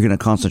 You're going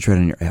to concentrate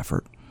on your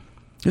effort.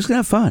 You're just going to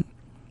have fun.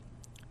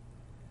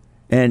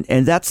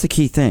 And that's the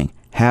key thing,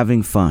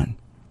 having fun.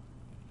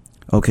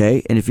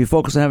 Okay, and if you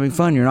focus on having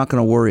fun, you're not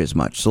going to worry as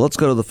much. So let's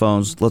go to the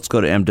phones. Let's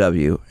go to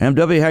MW.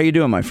 MW, how you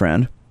doing, my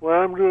friend?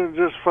 Well, I'm doing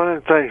just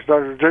fine, thanks.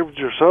 Dr. Jacobs,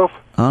 yourself?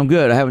 I'm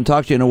good. I haven't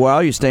talked to you in a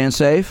while. You staying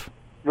safe?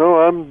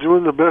 No, I'm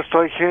doing the best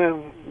I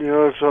can. You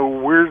know, it's a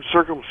weird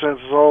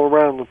circumstances all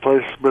around the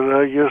place, but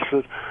I guess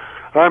that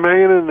I'm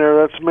hanging in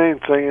there. That's the main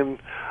thing, and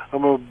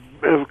I'm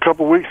a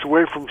couple weeks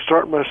away from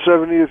starting my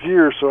 70th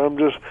year, so I'm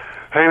just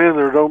hang in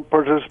there. Don't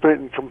participate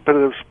in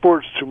competitive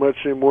sports too much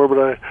anymore,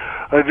 but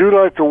I do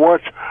like to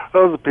watch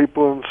other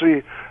people and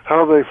see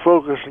how they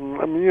focus. And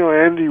I mean,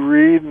 Andy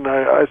Reid, and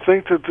I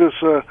think that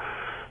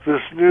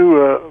this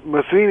new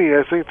Matheny,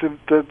 I think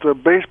that the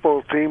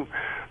baseball team,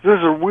 this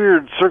is a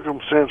weird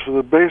circumstance for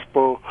the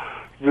baseball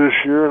this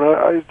year, and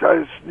I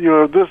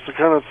this is the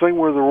kind of thing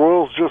where the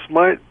Royals just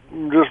might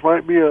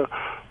be a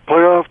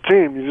playoff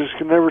team. You just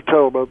can never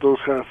tell about those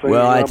kind of things.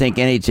 Well, I think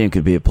any team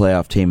could be a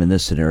playoff team in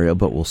this scenario,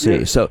 but we'll see.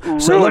 Yeah, so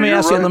really, let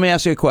me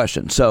ask you a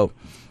question. So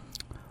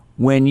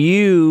when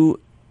you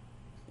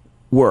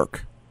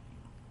work,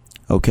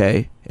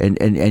 okay,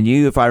 and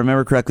you, if I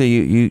remember correctly,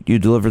 you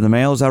deliver the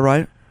mail, is that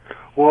right?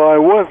 Well, I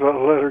was a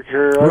letter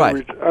carrier.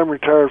 Right. I'm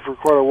retired for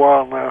quite a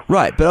while now.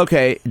 Right, but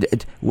okay,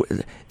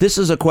 this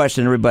is a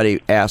question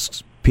everybody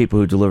asks people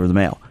who deliver the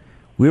mail.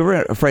 We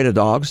were afraid of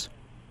dogs?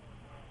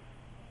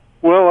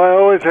 Well, I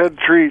always had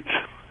treats.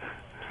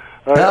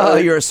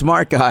 You're a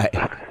smart guy.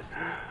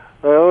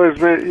 I always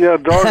made,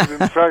 dogs. In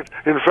fact,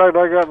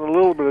 I got in a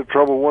little bit of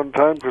trouble one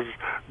time because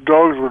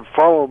dogs would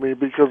follow me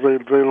because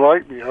they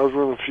liked me. I was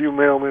one of the few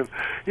mailmen,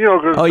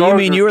 Cause you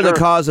mean you were the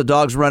cause of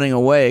dogs running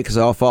away because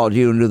they all followed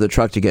you into the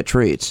truck to get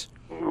treats?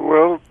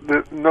 Well,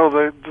 but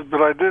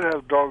I did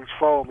have dogs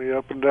follow me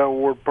up and down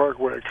Ward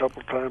Parkway a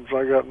couple times.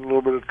 I got in a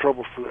little bit of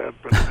trouble for that,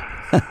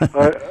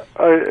 but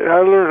I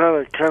learned how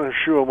to kind of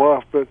shoo them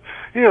off. But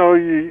you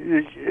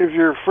if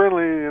you're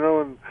friendly,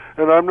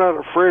 and I'm not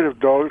afraid of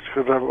dogs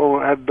because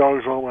I've had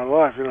dogs all my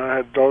life. I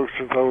had dogs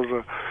since I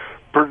was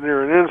pretty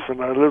near an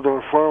infant. I lived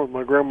on a farm with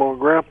my grandma and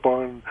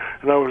grandpa, and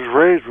I was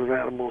raised with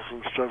animals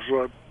and stuff,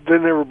 so they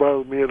never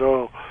bothered me at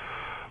all.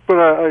 But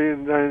I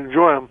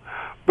enjoy them.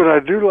 But I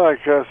do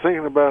like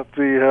thinking about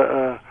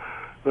the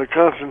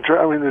concentration.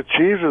 I mean, the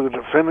Chiefs are the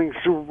defending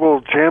Super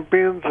Bowl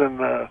champions,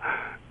 and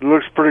it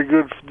looks pretty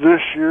good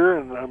this year.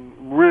 And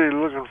I'm really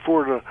looking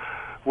forward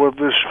to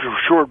this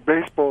short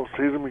baseball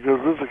season, because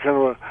this is kind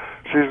of a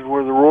season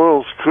where the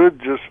Royals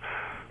could just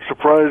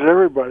surprise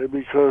everybody,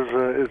 because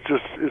it's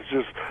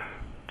just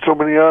so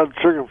many odd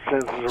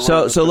circumstances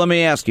around. So let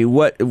me ask you,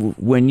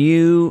 when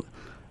you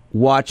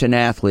watch an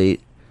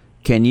athlete,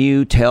 can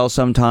you tell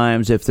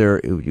sometimes if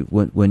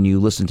when you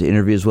listen to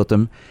interviews with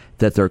them,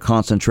 that their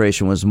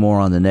concentration was more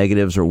on the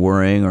negatives or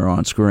worrying or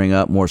on screwing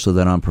up more so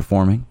than on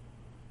performing?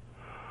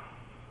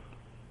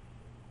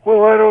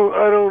 Well, I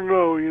don't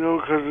know,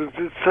 because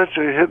it's such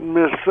a hit and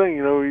miss thing.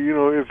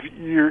 If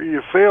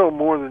you fail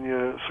more than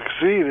you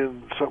succeed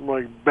in something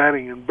like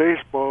batting in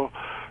baseball,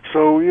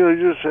 so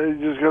you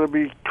just got to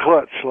be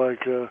clutch.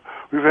 Like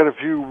we've had a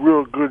few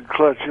real good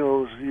clutch.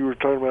 You were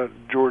talking about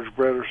George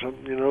Brett or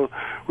something.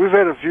 We've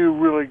had a few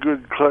really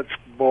good clutch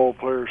ball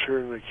players here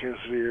in the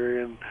Kansas City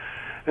area,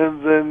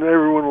 and then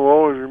everyone will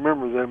always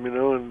remember them.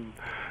 And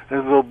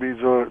they'll be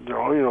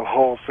the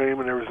Hall of Fame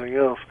and everything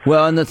else.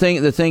 Well, and the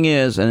thing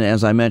is, and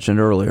as I mentioned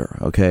earlier,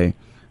 okay,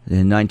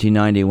 in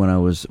 1990 when I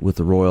was with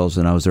the Royals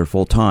and I was there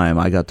full time,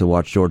 I got to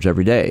watch George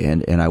every day,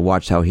 and I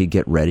watched how he'd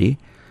get ready.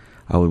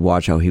 I would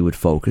watch how he would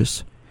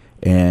focus,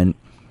 and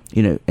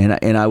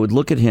I would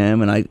look at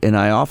him, and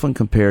I often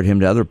compared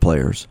him to other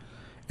players,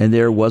 and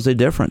there was a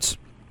difference,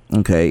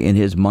 okay, in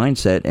his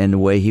mindset and the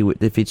way he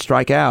would, if he'd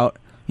strike out,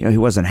 he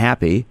wasn't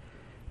happy.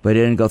 But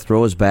he didn't go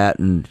throw his bat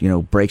and,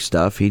 break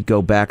stuff. He'd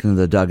go back into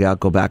the dugout,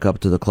 go back up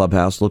to the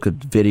clubhouse, look at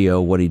video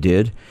what he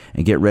did,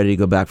 and get ready to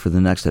go back for the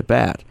next at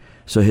bat.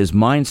 So his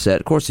mindset,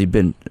 of course, he'd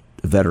been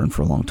a veteran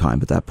for a long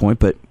time at that point,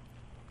 but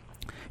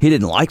he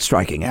didn't like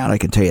striking out, I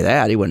can tell you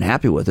that. He wasn't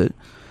happy with it.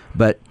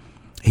 But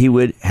he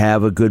would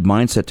have a good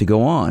mindset to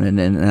go on,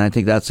 and I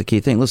think that's the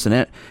key thing.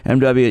 Listen,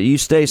 MW, you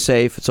stay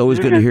safe. It's always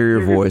good to hear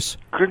your voice.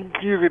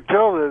 You could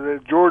tell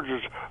that George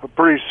is a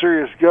pretty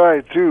serious guy,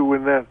 too,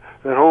 when that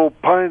whole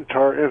pine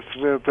tar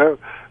incident,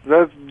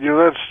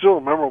 that's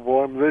still memorable.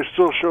 I mean, they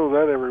still show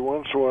that every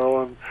once in a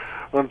while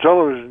on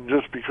television,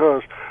 just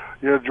because.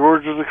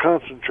 George is a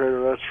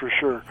concentrator, that's for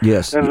sure.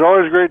 Yes. And it's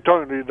always great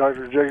talking to you,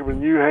 Dr. Jacob,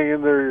 and you hang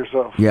in there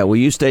yourself. Yeah, well,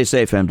 you stay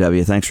safe,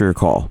 MW. Thanks for your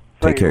call.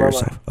 Take care of bye-bye.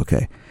 yourself.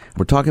 Okay.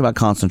 We're talking about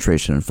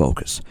concentration and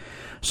focus.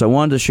 So I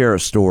wanted to share a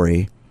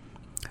story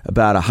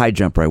about a high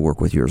jumper I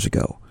worked with years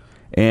ago.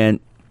 And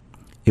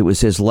it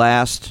was his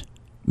last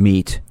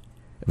meet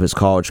of his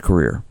college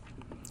career.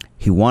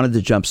 He wanted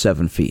to jump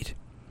 7 feet.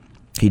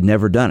 He'd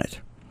never done it.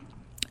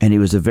 And he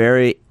was a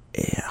very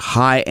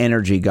high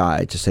energy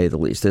guy, to say the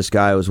least. This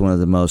guy was one of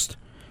the most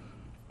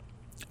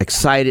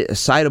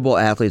excitable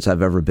athletes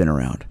I've ever been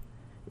around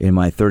in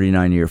my 40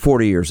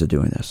 years of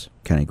doing this,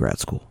 County Grad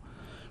School.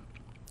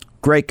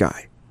 Great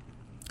guy.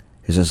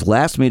 It was his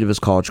last meet of his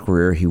college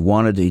career.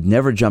 He'd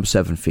never jumped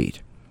 7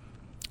 feet.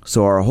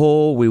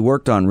 So we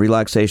worked on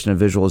relaxation and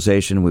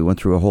visualization. We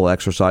went through a whole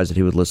exercise that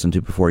he would listen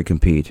to before he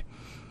compete.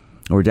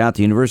 We're down at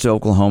the University of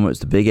Oklahoma. It's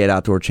the Big 8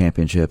 Outdoor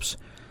Championships.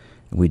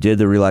 We did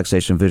the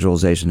relaxation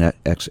visualization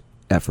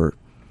effort.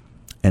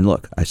 And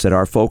look, I said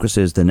our focus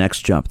is the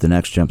next jump, the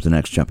next jump, the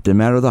next jump. Didn't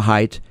matter the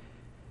height.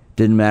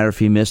 Didn't matter if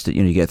he missed it.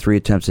 You get 3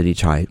 attempts at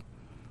each height.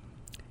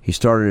 He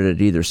started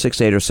at either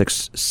 6'8" or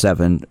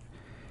 6'7",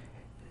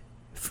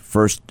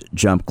 First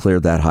jump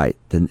cleared that height.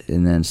 And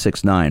then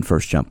 6'9",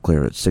 first jump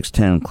cleared it.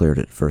 6'10", cleared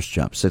it, first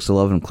jump.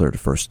 6'11", cleared it,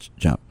 first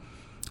jump.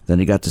 Then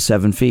he got to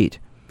 7 feet.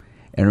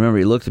 And remember,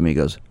 he looked at me, he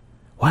goes,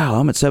 wow,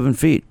 I'm at 7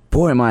 feet.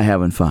 Boy, am I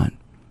having fun.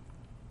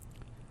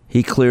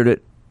 He cleared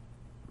it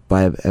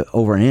by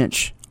over an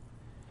inch.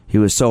 He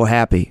was so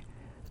happy.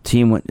 The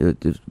team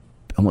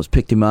almost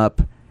picked him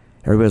up.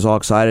 Everybody was all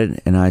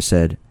excited. And I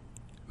said,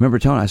 remember,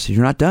 Tony, I said,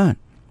 you're not done.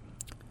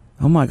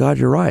 Oh, my God,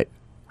 you're right.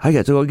 I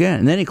got to go again.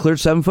 And then he cleared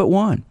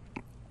 7'1".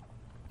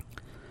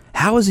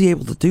 How was he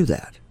able to do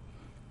that?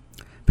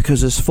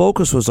 Because his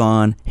focus was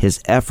on his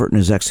effort and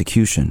his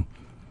execution,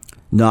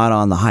 not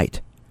on the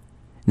height.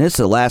 And this is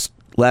the last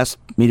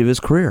meet of his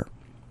career.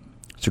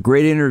 It's a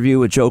great interview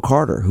with Joe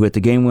Carter, who hit the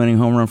game-winning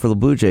home run for the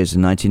Blue Jays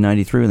in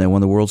 1993 when they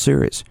won the World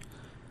Series.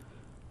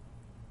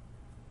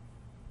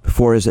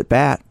 Before his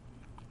at-bat,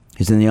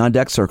 he's in the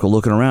on-deck circle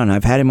looking around. And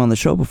I've had him on the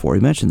show before.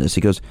 He mentioned this.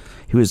 He goes,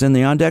 he was in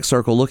the on-deck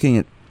circle looking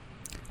at,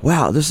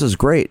 wow, this is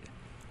great.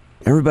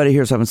 Everybody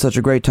here is having such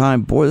a great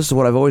time. Boy, this is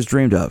what I've always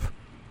dreamed of.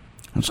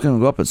 I'm just going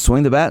to go up and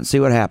swing the bat and see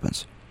what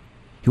happens.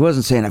 He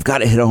wasn't saying, I've got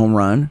to hit a home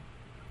run,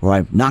 or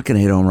I'm not going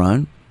to hit a home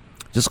run.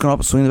 Just going up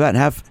and swing the bat and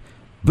have,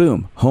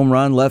 boom, home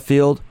run, left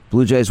field,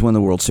 Blue Jays win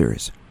the World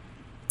Series.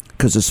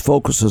 Because his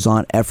focus was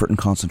on effort and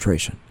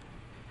concentration.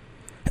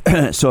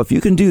 So if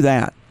you can do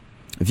that,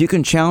 if you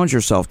can challenge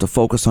yourself to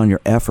focus on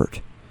your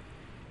effort,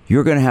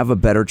 you're going to have a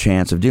better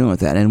chance of dealing with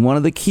that. And one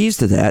of the keys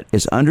to that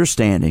is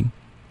understanding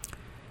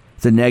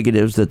the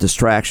negatives, the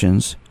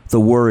distractions, the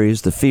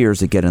worries, the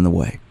fears that get in the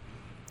way.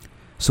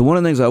 So one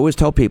of the things I always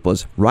tell people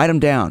is write them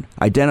down,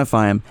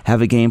 identify them,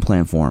 have a game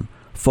plan for them.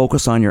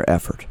 Focus on your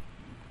effort.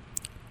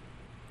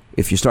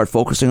 If you start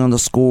focusing on the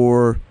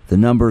score, the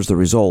numbers, the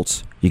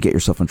results, you get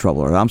yourself in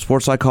trouble. I'm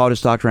sports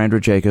psychologist Dr. Andrew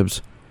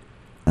Jacobs.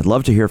 I'd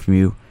love to hear from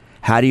you.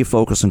 How do you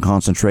focus and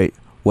concentrate?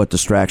 What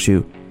distracts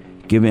you?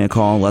 Give me a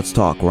call and let's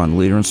talk. We're on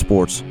Leader in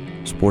Sports,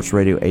 Sports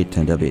Radio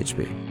 810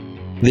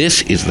 WHB.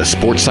 This is the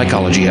Sports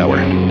Psychology Hour.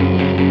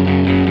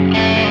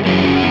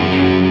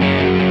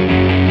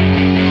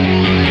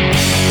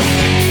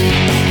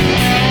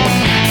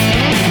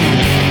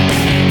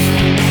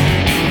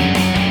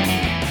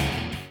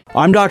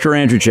 I'm Dr.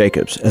 Andrew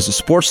Jacobs. As a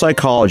sports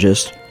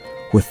psychologist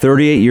with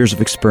 38 years of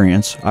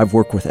experience, I've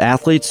worked with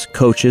athletes,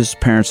 coaches,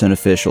 parents, and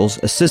officials,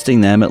 assisting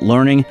them at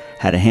learning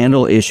how to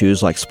handle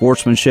issues like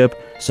sportsmanship,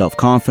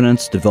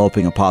 self-confidence,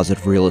 developing a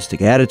positive,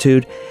 realistic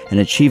attitude, and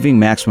achieving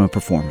maximum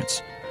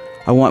performance.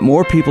 I want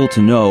more people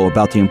to know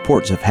about the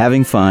importance of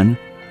having fun,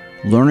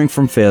 learning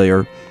from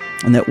failure,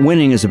 and that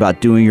winning is about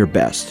doing your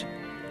best.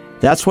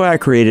 That's why I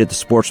created the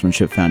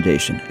Sportsmanship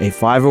Foundation, a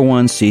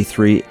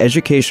 501c3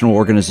 educational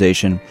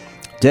organization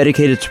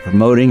dedicated to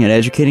promoting and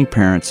educating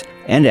parents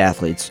and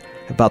athletes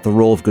about the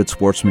role of good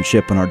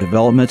sportsmanship in our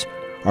development.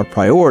 Our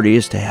priority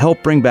is to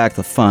help bring back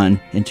the fun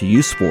into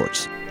youth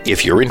sports.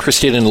 If you're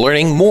interested in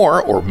learning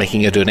more or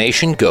making a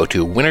donation, go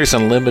to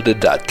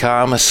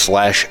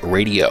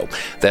winnersunlimited.com/radio.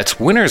 That's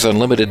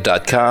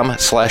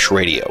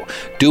winnersunlimited.com/radio.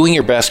 Doing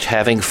your best,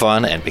 having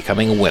fun, and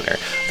becoming a winner.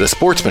 The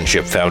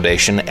Sportsmanship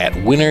Foundation at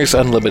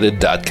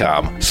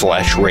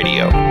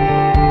winnersunlimited.com/radio.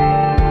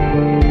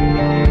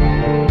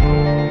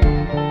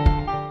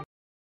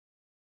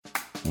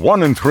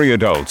 One in 3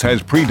 adults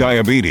has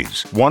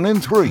prediabetes. 1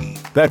 in 3.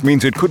 That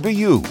means it could be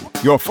you,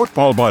 your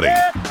football buddy,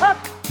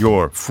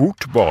 your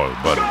football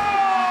buddy,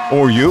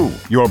 or you,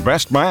 your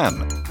best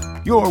man,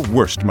 your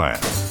worst man,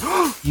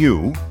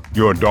 you,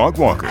 your dog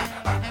walker,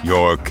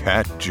 your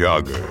cat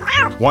jogger.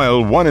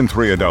 While 1 in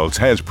 3 adults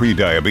has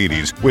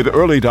prediabetes, with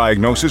early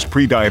diagnosis,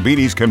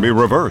 prediabetes can be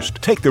reversed.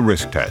 Take the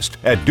risk test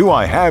at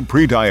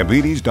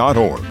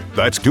doihaveprediabetes.org.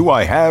 That's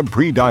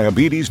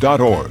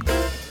doihaveprediabetes.org.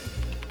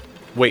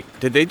 Wait,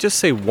 did they just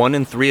say 1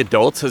 in 3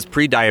 adults has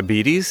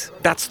prediabetes?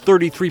 That's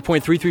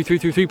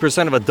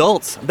 33.33333% of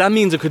adults. That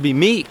means it could be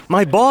me,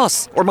 my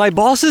boss, or my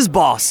boss's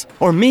boss,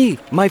 or me,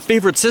 my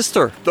favorite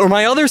sister, or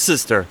my other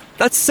sister.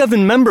 That's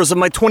 7 members of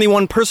my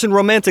 21-person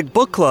romantic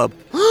book club.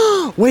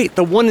 Wait,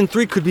 the 1 in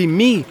 3 could be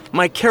me,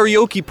 my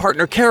karaoke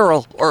partner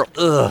Carol, or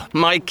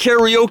my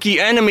karaoke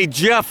enemy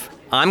Jeff.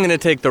 I'm gonna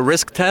take the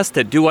risk test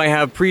at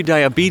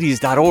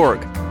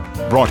doihaveprediabetes.org.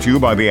 Brought to you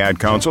by the Ad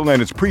Council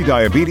and its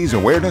Prediabetes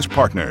Awareness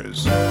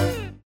Partners.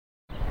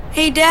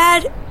 Hey,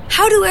 Dad,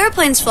 how do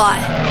airplanes fly?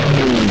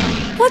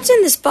 What's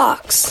in this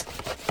box?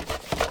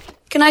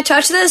 Can I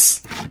touch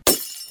this?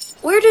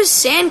 Where does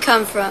sand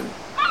come from?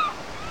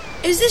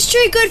 Is this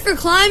tree good for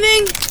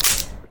climbing?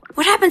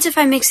 What happens if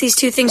I mix these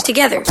two things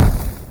together?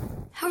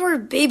 How are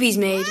babies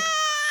made?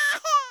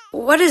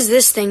 What does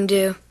this thing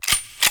do?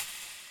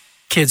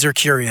 Kids are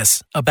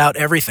curious about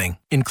everything,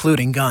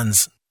 including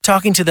guns.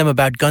 Talking to them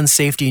about gun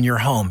safety in your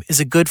home is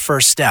a good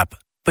first step,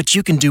 but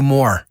you can do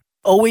more.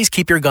 Always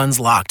keep your guns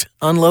locked,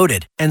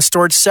 unloaded, and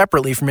stored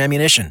separately from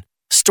ammunition.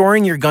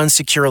 Storing your guns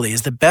securely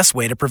is the best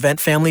way to prevent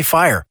family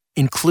fire,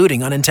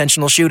 including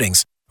unintentional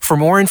shootings. For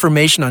more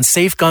information on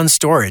safe gun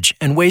storage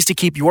and ways to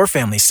keep your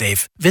family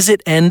safe,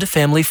 visit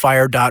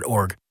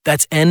endfamilyfire.org.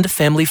 That's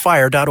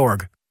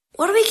endfamilyfire.org.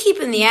 What do we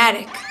keep in the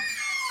attic?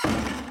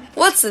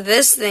 What's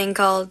this thing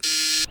called?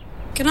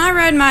 Can I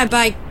ride my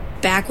bike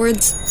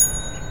backwards?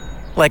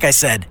 Like I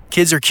said,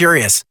 kids are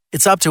curious.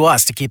 It's up to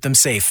us to keep them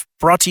safe.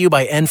 Brought to you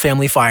by End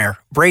Family Fire,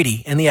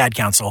 Brady, and the Ad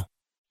Council.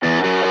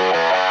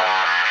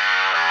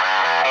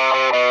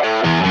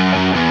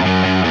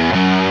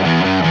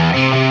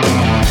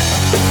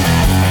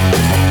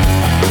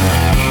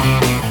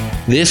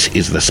 This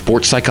is the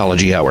Sports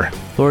Psychology Hour.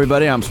 Hello,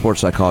 everybody. I'm sports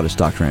psychologist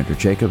Dr. Andrew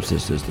Jacobs.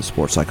 This is the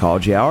Sports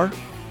Psychology Hour.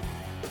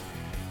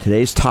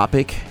 Today's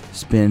topic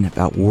has been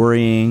about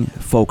worrying,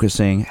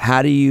 focusing.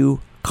 How do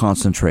you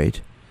concentrate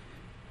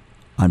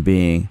on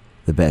being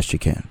the best you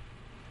can?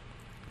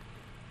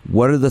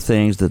 What are the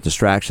things, the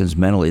distractions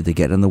mentally that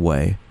get in the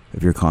way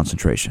of your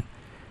concentration?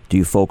 Do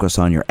you focus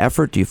on your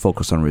effort? Do you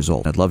focus on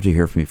result? I'd love to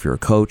hear from you if you're a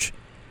coach,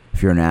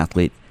 if you're an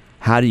athlete.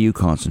 How do you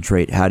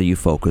concentrate? How do you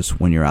focus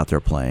when you're out there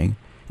playing?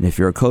 And if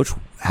you're a coach,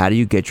 how do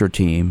you get your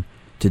team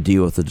to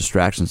deal with the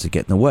distractions that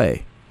get in the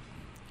way?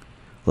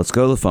 Let's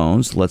go to the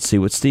phones. Let's see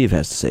what Steve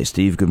has to say.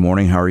 Steve, good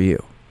morning. How are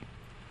you?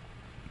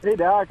 Hey,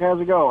 Doc. How's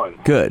it going?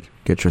 Good.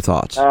 Get your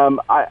thoughts.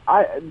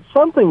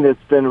 Something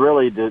that's been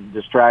really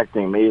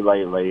distracting me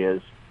lately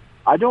is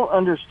I don't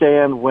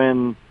understand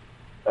when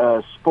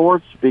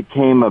sports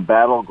became a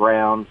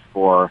battleground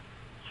for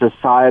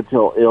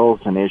societal ills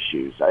and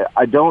issues.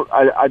 I don't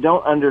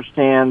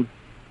understand.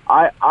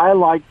 I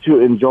like to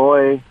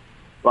enjoy,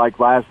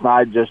 like last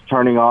night, just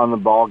turning on the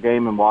ball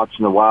game and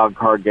watching the wild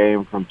card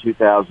game from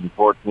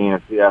 2014 or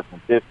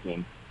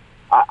 2015.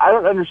 I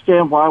don't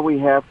understand why we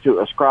have to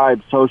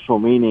ascribe social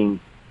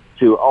meaning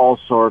to all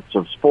sorts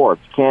of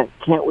sports.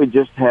 Can't we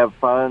just have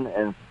fun?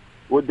 And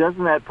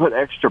doesn't that put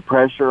extra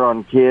pressure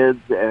on kids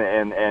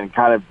and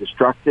kind of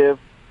destructive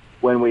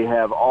when we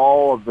have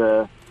all of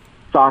the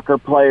soccer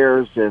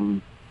players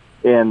in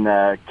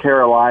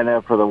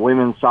Carolina for the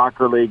Women's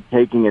Soccer League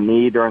taking a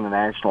knee during the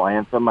national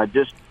anthem? I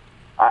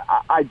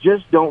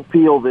just don't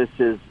feel this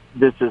is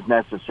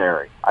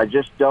necessary.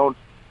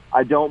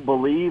 I don't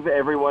believe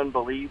everyone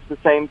believes the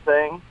same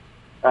thing.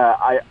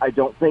 I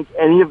don't think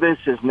any of this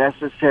is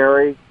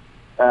necessary.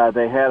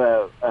 They had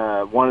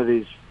one of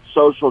these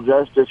social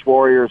justice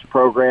warriors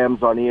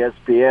programs on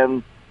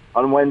ESPN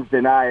on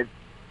Wednesday night,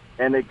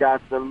 and it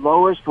got the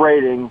lowest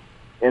rating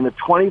in the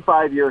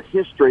 25-year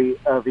history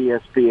of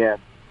ESPN.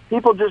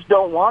 People just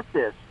don't want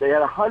this. They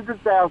had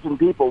 100,000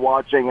 people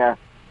watching a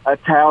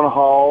town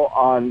hall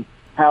on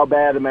how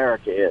bad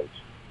America is.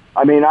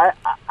 I mean,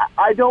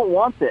 I don't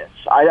want this.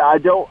 I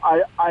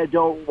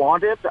don't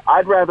want it.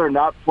 I'd rather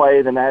not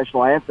play the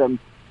national anthem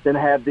than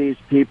have these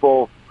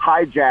people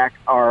hijack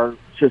our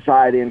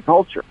society and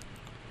culture.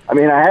 I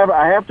mean,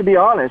 I have to be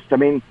honest. I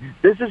mean,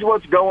 this is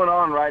what's going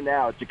on right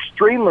now. It's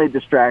extremely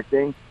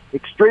distracting,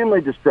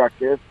 extremely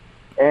destructive,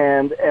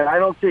 and I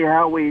don't see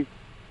how we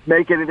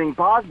make anything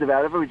positive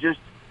out of it. We just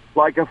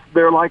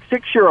they're like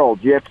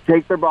 6-year-olds. You have to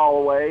take their ball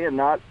away and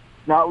not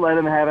let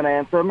them have an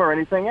anthem or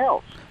anything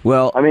else.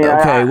 Well, I mean,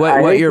 okay,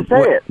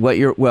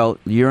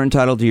 you're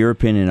entitled to your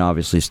opinion,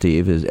 obviously,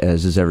 Steve,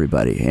 as is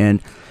everybody.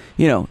 And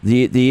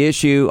the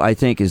issue I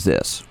think is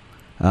this: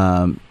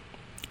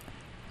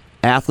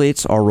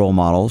 athletes are role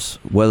models,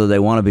 whether they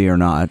want to be or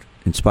not.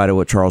 In spite of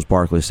what Charles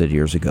Barkley said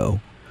years ago,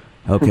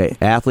 okay,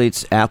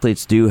 athletes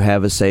do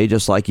have a say,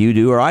 just like you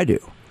do or I do,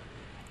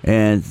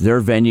 and their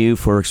venue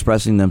for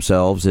expressing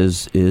themselves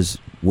is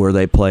where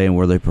they play and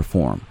where they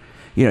perform.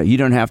 You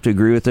don't have to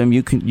agree with them.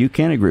 You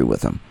can agree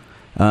with them.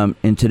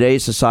 In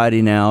today's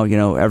society now,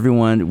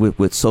 everyone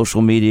with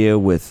social media,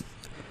 with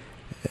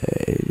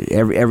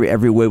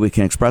every way we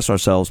can express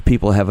ourselves,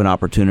 people have an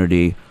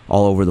opportunity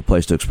all over the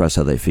place to express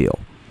how they feel.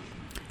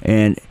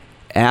 And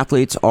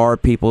athletes are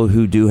people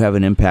who do have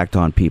an impact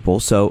on people,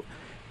 so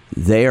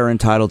they are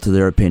entitled to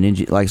their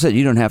opinions. Like I said,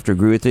 you don't have to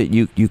agree with it.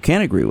 You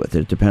can agree with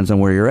it. It depends on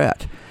where you're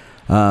at.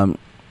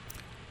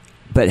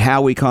 But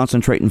how we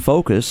concentrate and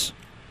focus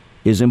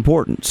is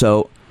important.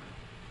 So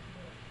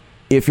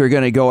if you're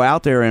going to go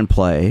out there and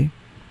play,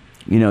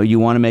 you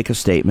want to make a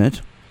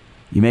statement.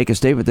 You make a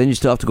statement, then you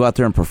still have to go out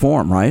there and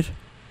perform, right?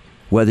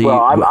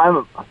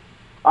 I'm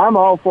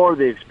all for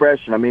the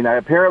expression. I mean,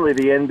 apparently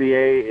the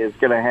NBA is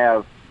going to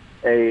have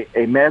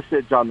a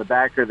message on the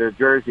back of their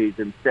jerseys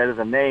instead of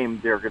the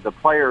name. The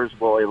players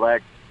will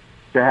elect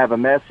to have a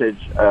message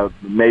of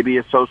maybe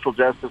a social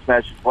justice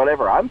message,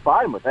 whatever. I'm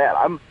fine with that.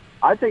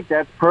 I think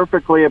that's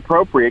perfectly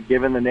appropriate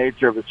given the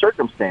nature of the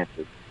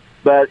circumstances.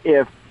 But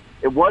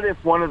what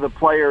if one of the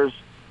players,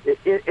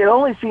 it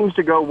only seems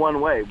to go one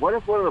way. What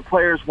if one of the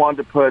players wanted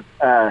to put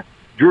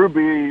Drew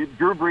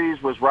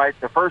Brees was right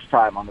the first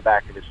time on the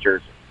back of his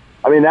jersey?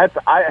 I mean,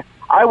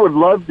 I would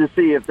love to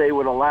see if they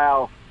would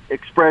allow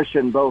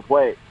expression both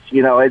ways.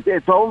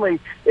 It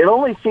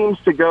only seems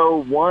to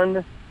go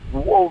one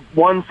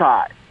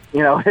side.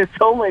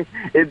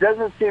 It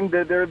doesn't seem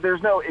that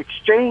there's no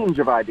exchange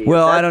of ideas.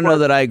 Well, I don't know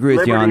that I agree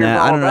with you on that.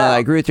 I don't know that I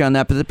agree with you on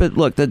that. But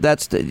look,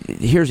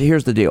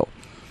 here's the deal.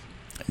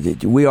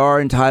 We are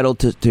entitled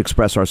to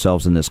express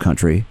ourselves in this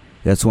country.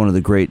 That's one of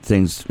the great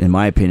things, in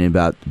my opinion,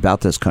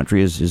 about this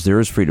country is there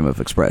is freedom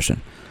of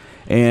expression.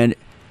 And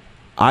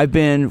I've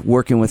been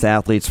working with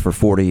athletes for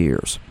 40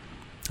 years.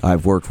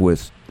 I've worked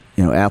with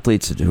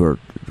athletes who are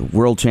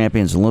world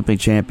champions, Olympic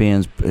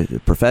champions,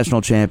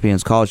 professional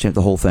champions, college champions,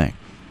 the whole thing.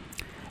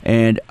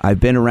 And I've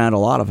been around a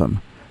lot of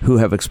them who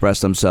have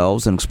expressed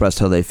themselves and expressed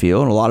how they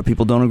feel, and a lot of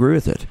people don't agree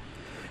with it.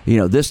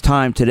 This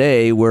time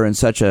today, we're in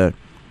such a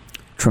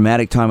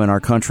traumatic time in our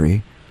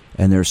country,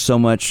 and there's so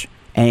much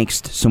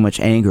angst, so much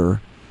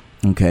anger,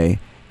 okay?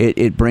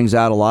 It brings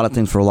out a lot of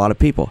things for a lot of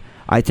people.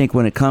 I think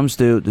when it comes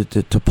to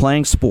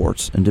playing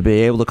sports and to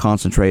be able to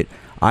concentrate,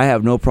 I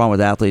have no problem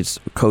with athletes,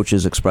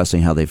 coaches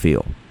expressing how they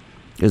feel.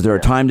 Is there a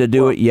time to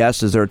do it?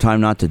 Yes. Is there a time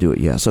not to do it?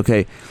 Yes.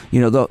 Okay.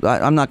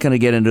 I'm not going to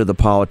get into the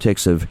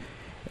politics of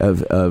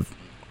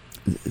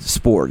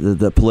sport,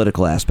 the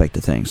political aspect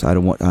of things. I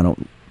don't want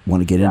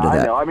to get into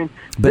that. I know. I mean,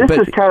 this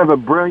is kind of a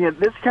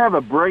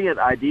brilliant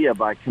idea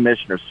by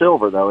Commissioner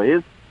Silver, though.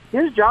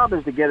 His job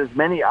is to get as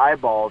many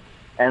eyeballs.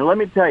 And let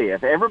me tell you,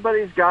 if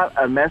everybody's got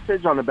a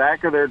message on the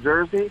back of their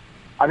jersey,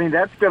 I mean,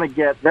 that's going to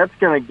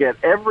get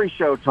every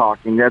show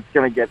talking. That's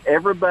going to get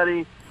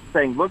everybody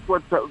saying, look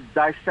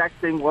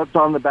dissecting what's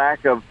on the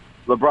back of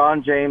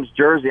LeBron James'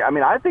 jersey. I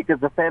mean, I think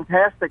it's a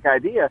fantastic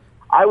idea.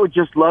 I would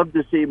just love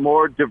to see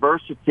more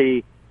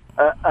diversity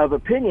of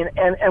opinion.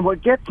 And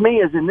what gets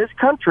me is in this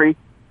country,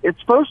 it's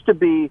supposed to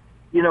be,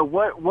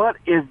 what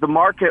is the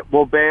market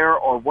will bear,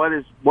 or what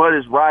is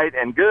right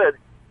and good.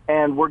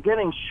 And we're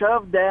getting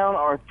shoved down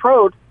our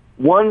throat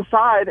one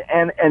side,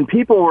 and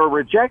people were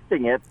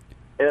rejecting it,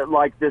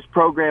 like this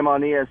program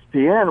on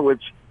ESPN,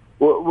 which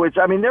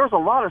I mean, there was a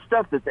lot of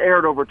stuff that's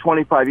aired over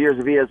 25 years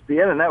of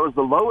ESPN, and that was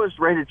the lowest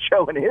rated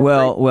show in history.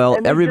 Well,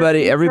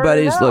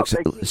 look,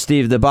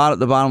 Steve. The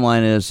bottom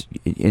line is,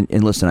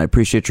 and listen, I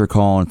appreciate your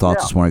call and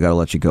thoughts this morning. I got to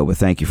let you go, but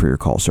thank you for your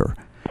call, sir.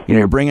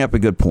 You're bringing up a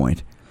good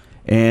point,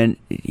 and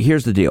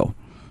here's the deal.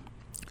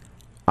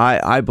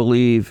 I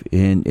believe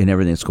in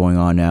everything that's going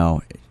on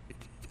now.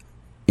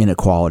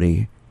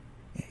 Inequality.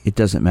 It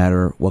doesn't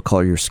matter what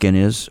color your skin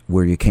is,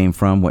 where you came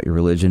from, what your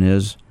religion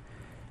is.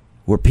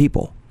 We're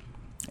people.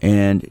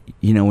 And,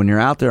 when you're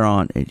out there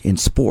in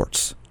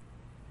sports,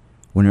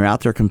 when you're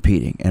out there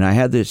competing, and I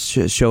had this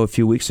show a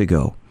few weeks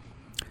ago,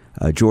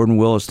 Jordan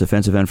Willis,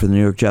 defensive end for the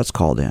New York Jets,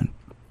 called in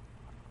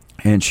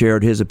and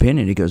shared his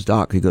opinion. He goes,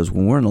 Doc,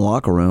 when we're in the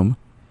locker room,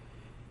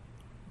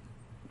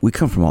 we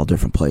come from all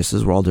different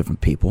places. We're all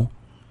different people.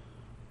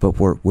 But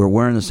we're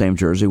wearing the same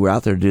jersey. We're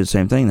out there to do the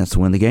same thing. That's to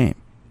win the game.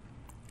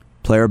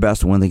 Play our best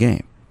to win the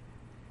game.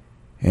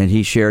 And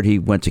he shared he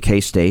went to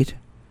K-State,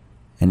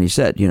 and he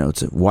said,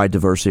 it's a wide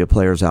diversity of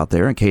players out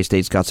there, and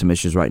K-State's got some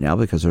issues right now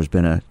because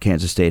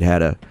Kansas State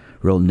had a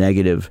real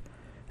negative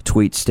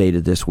tweet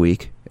stated this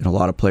week, and a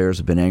lot of players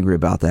have been angry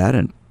about that,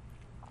 and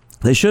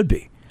they should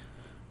be.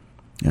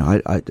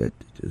 The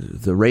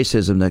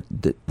racism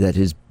that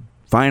is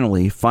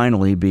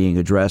finally being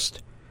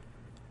addressed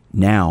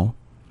now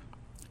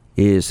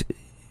is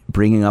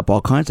bringing up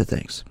all kinds of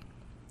things.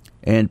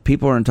 And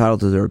people are entitled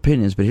to their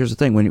opinions, but here's the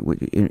thing.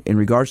 In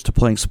regards to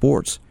playing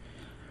sports,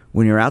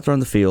 when you're out there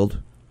on the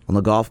field, on the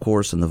golf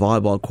course, and the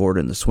volleyball court,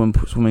 and the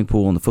swimming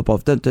pool, and the football,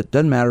 it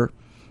doesn't matter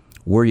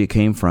where you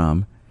came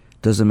from.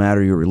 Doesn't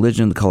matter your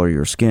religion, the color of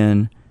your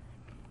skin,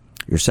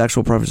 your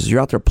sexual preferences. You're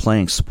out there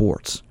playing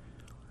sports,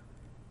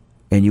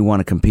 and you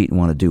want to compete and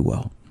want to do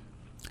well.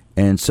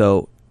 And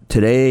so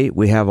today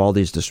we have all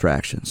these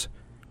distractions,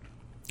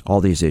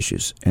 all these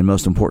issues, and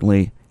most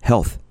importantly,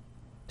 health,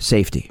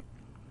 safety.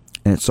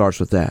 And it starts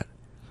with that.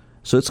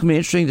 So it's going to be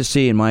interesting to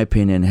see, in my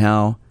opinion,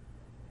 how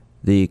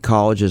the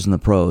colleges and the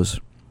pros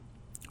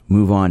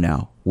move on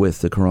now with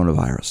the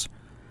coronavirus.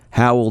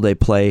 How will they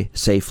play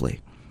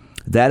safely?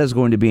 That is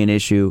going to be an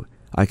issue,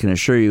 I can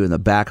assure you, in the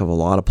back of a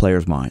lot of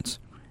players' minds.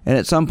 And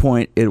at some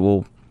point, it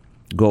will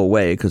go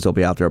away because they'll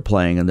be out there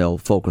playing and they'll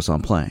focus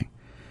on playing.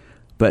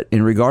 But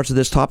in regards to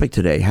this topic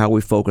today, how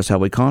we focus, how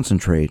we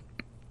concentrate,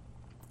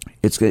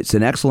 it's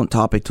an excellent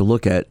topic to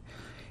look at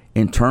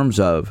in terms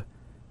of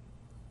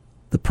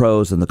the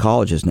pros and the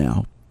colleges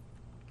now,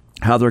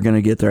 how they're going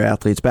to get their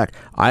athletes back.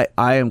 I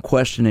am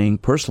questioning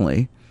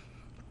personally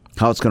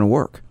how it's going to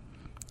work,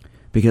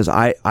 because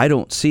I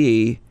don't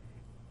see,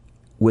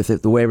 with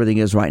it, the way everything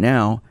is right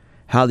now,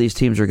 how these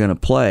teams are going to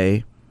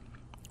play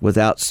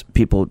without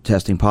people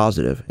testing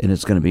positive, and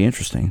it's going to be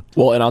interesting.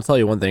 Well, and I'll tell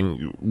you one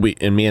thing. Me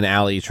and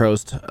Allie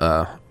Trost,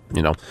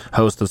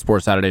 host of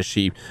Sports Saturdays,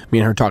 me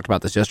and her talked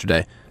about this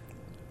yesterday.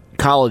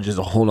 College is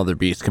a whole other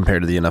beast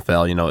compared to the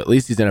NFL. At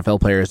least these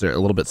NFL players are a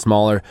little bit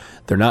smaller.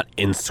 They're not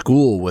in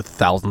school with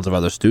thousands of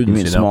other students.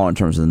 You mean small in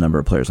terms of the number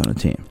of players on a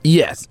team?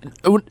 Yes.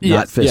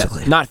 Not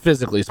physically. Yes. Not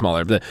physically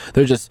smaller.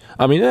 They're just,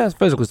 it's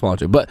physically smaller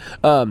too. But,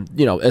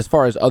 as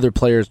far as other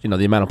players, the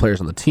amount of players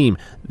on the team,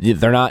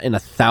 they're not in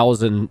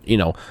 1,000,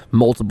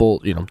 multiple,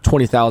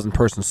 20,000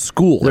 person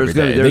school every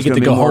day. They get to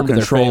go home to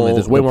their family.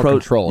 There's way more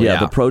control. Yeah,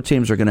 the pro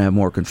teams are going to have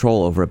more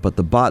control over it. But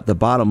the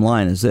bottom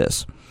line is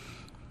this: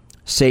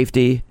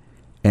 safety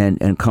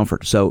and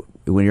comfort. So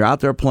when you're out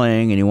there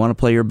playing and you want to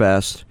play your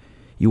best,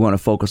 you want to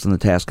focus on the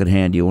task at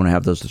hand. You want to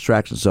have those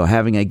distractions. So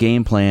having a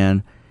game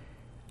plan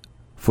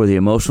for the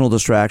emotional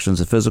distractions,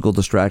 the physical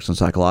distractions,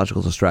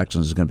 psychological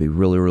distractions is going to be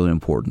really, really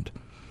important.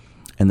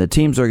 And the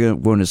teams are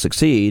going to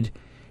succeed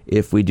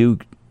if we do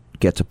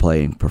get to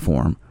play and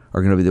perform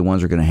are going to be the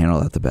ones who are going to handle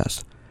that the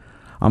best.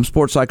 I'm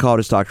sports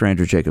psychologist Dr.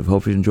 Andrew Jacobs.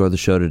 Hope you enjoyed the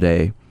show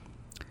today.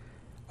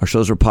 Our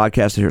shows are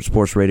podcasted here at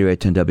Sports Radio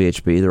 810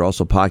 WHB. They're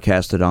also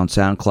podcasted on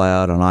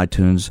SoundCloud, on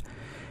iTunes,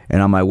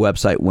 and on my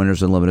website,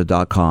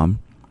 winnersunlimited.com.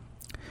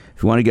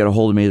 If you want to get a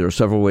hold of me, there are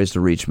several ways to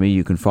reach me.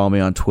 You can follow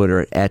me on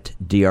Twitter at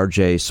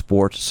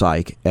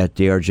DRJSportPsych, at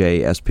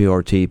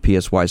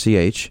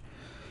DRJSportPsych.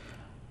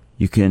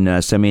 You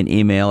can send me an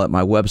email at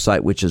my website,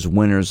 which is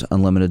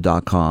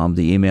winnersunlimited.com.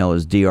 The email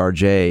is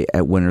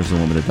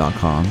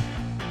drj@winnersunlimited.com.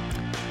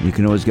 You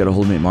can always get a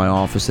hold of me at my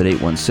office at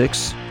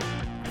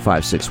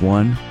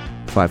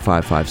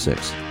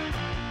 816-561-5556.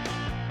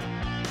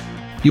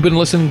 You've been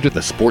listening to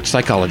the Sports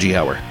Psychology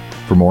Hour.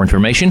 For more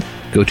information,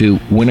 go to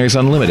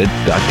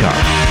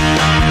winnersunlimited.com.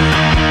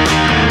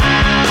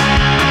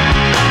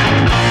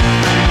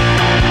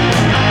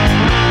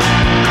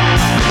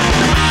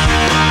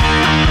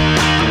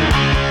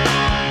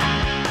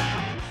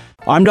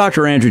 I'm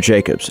Dr. Andrew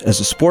Jacobs.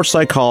 As a sports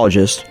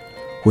psychologist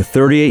with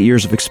 38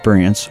 years of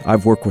experience,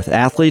 I've worked with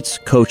athletes,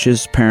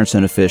 coaches, parents,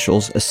 and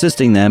officials,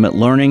 assisting them at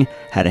learning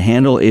how to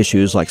handle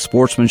issues like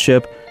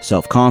sportsmanship,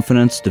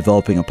 self-confidence,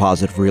 developing a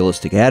positive,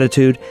 realistic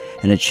attitude,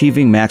 and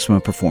achieving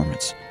maximum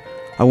performance.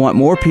 I want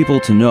more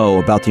people to know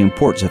about the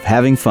importance of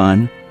having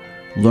fun,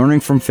 learning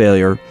from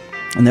failure,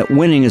 and that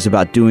winning is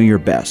about doing your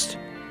best.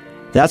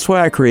 That's why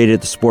I created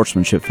the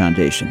Sportsmanship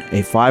Foundation,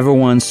 a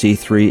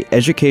 501c3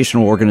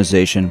 educational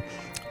organization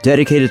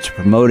dedicated to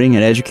promoting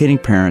and educating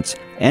parents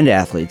and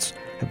athletes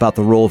about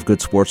the role of good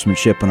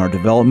sportsmanship in our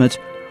development.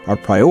 Our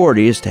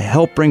priority is to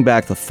help bring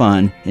back the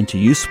fun into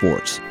youth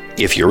sports.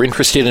 If you're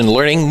interested in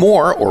learning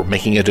more or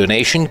making a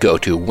donation, go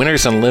to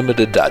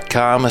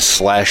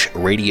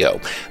winnersunlimited.com/radio.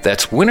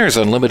 That's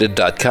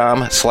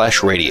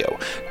winnersunlimited.com/radio.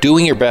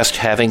 Doing your best,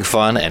 having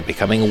fun, and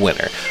becoming a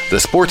winner. The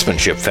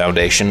Sportsmanship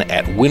Foundation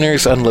at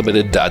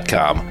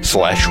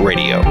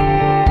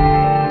winnersunlimited.com/radio.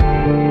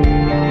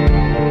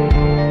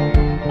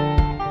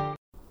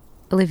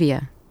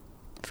 Olivia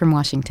from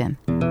Washington.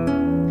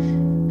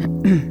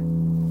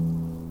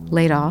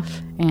 Laid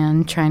off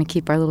and trying to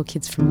keep our little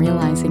kids from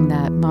realizing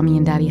that mommy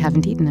and daddy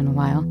haven't eaten in a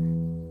while.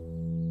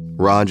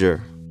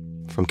 Roger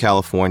from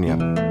California.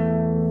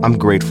 I'm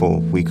grateful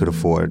we could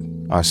afford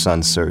our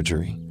son's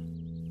surgery.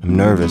 I'm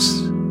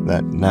nervous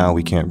that now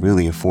we can't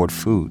really afford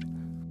food.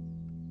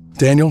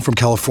 Daniel from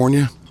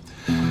California.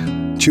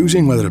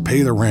 Choosing whether to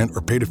pay the rent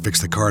or pay to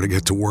fix the car to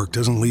get to work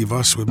doesn't leave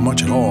us with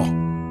much at all.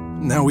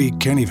 Now we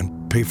can't even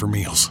pay for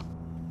meals.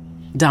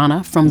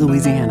 Donna from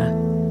Louisiana.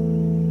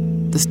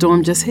 The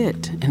storm just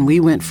hit, and we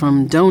went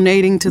from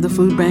donating to the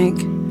food bank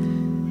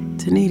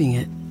to needing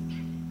it.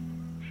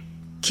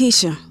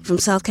 Keisha from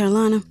South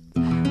Carolina.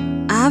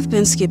 I've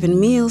been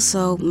skipping meals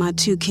so my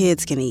 2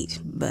 kids can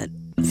eat, but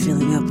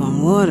filling up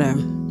on water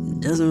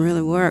doesn't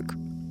really work.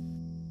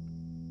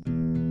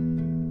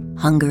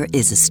 Hunger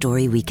is a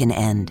story we can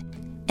end.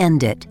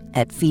 End it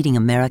at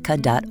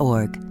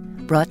feedingamerica.org.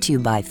 Brought to you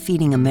by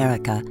Feeding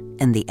America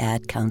and the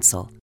Ad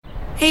Council.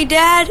 Hey,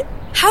 Dad,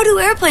 how do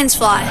airplanes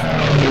fly?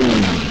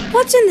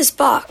 What's in this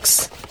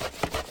box?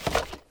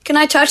 Can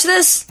I touch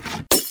this?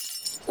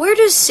 Where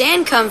does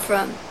sand come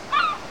from?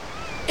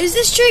 Is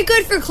this tree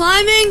good for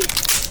climbing?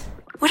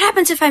 What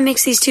happens if I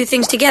mix these two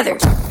things together?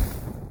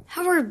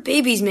 How are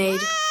babies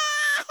made?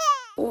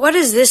 What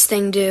does this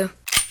thing do?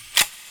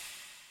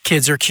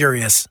 Kids are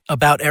curious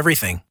about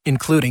everything,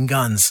 including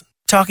guns.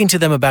 Talking to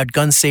them about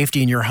gun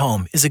safety in your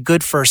home is a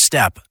good first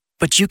step,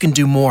 but you can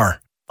do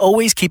more.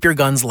 Always keep your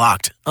guns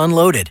locked,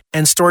 unloaded,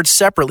 and stored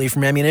separately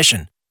from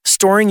ammunition.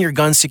 Storing your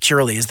guns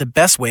securely is the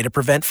best way to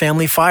prevent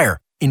family fire,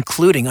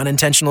 including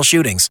unintentional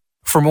shootings.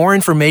 For more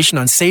information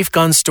on safe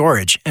gun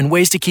storage and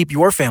ways to keep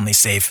your family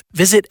safe,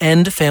 visit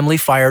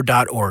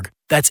endfamilyfire.org.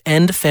 That's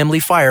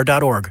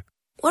endfamilyfire.org.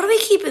 What do we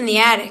keep in the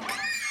attic?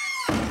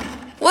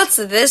 What's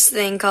this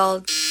thing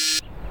called?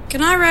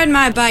 Can I ride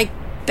my bike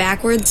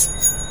backwards?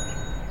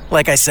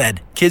 Like I said,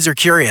 kids are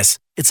curious.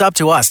 It's up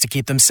to us to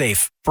keep them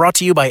safe. Brought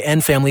to you by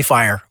End Family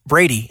Fire,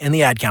 Brady, and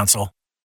the Ad Council.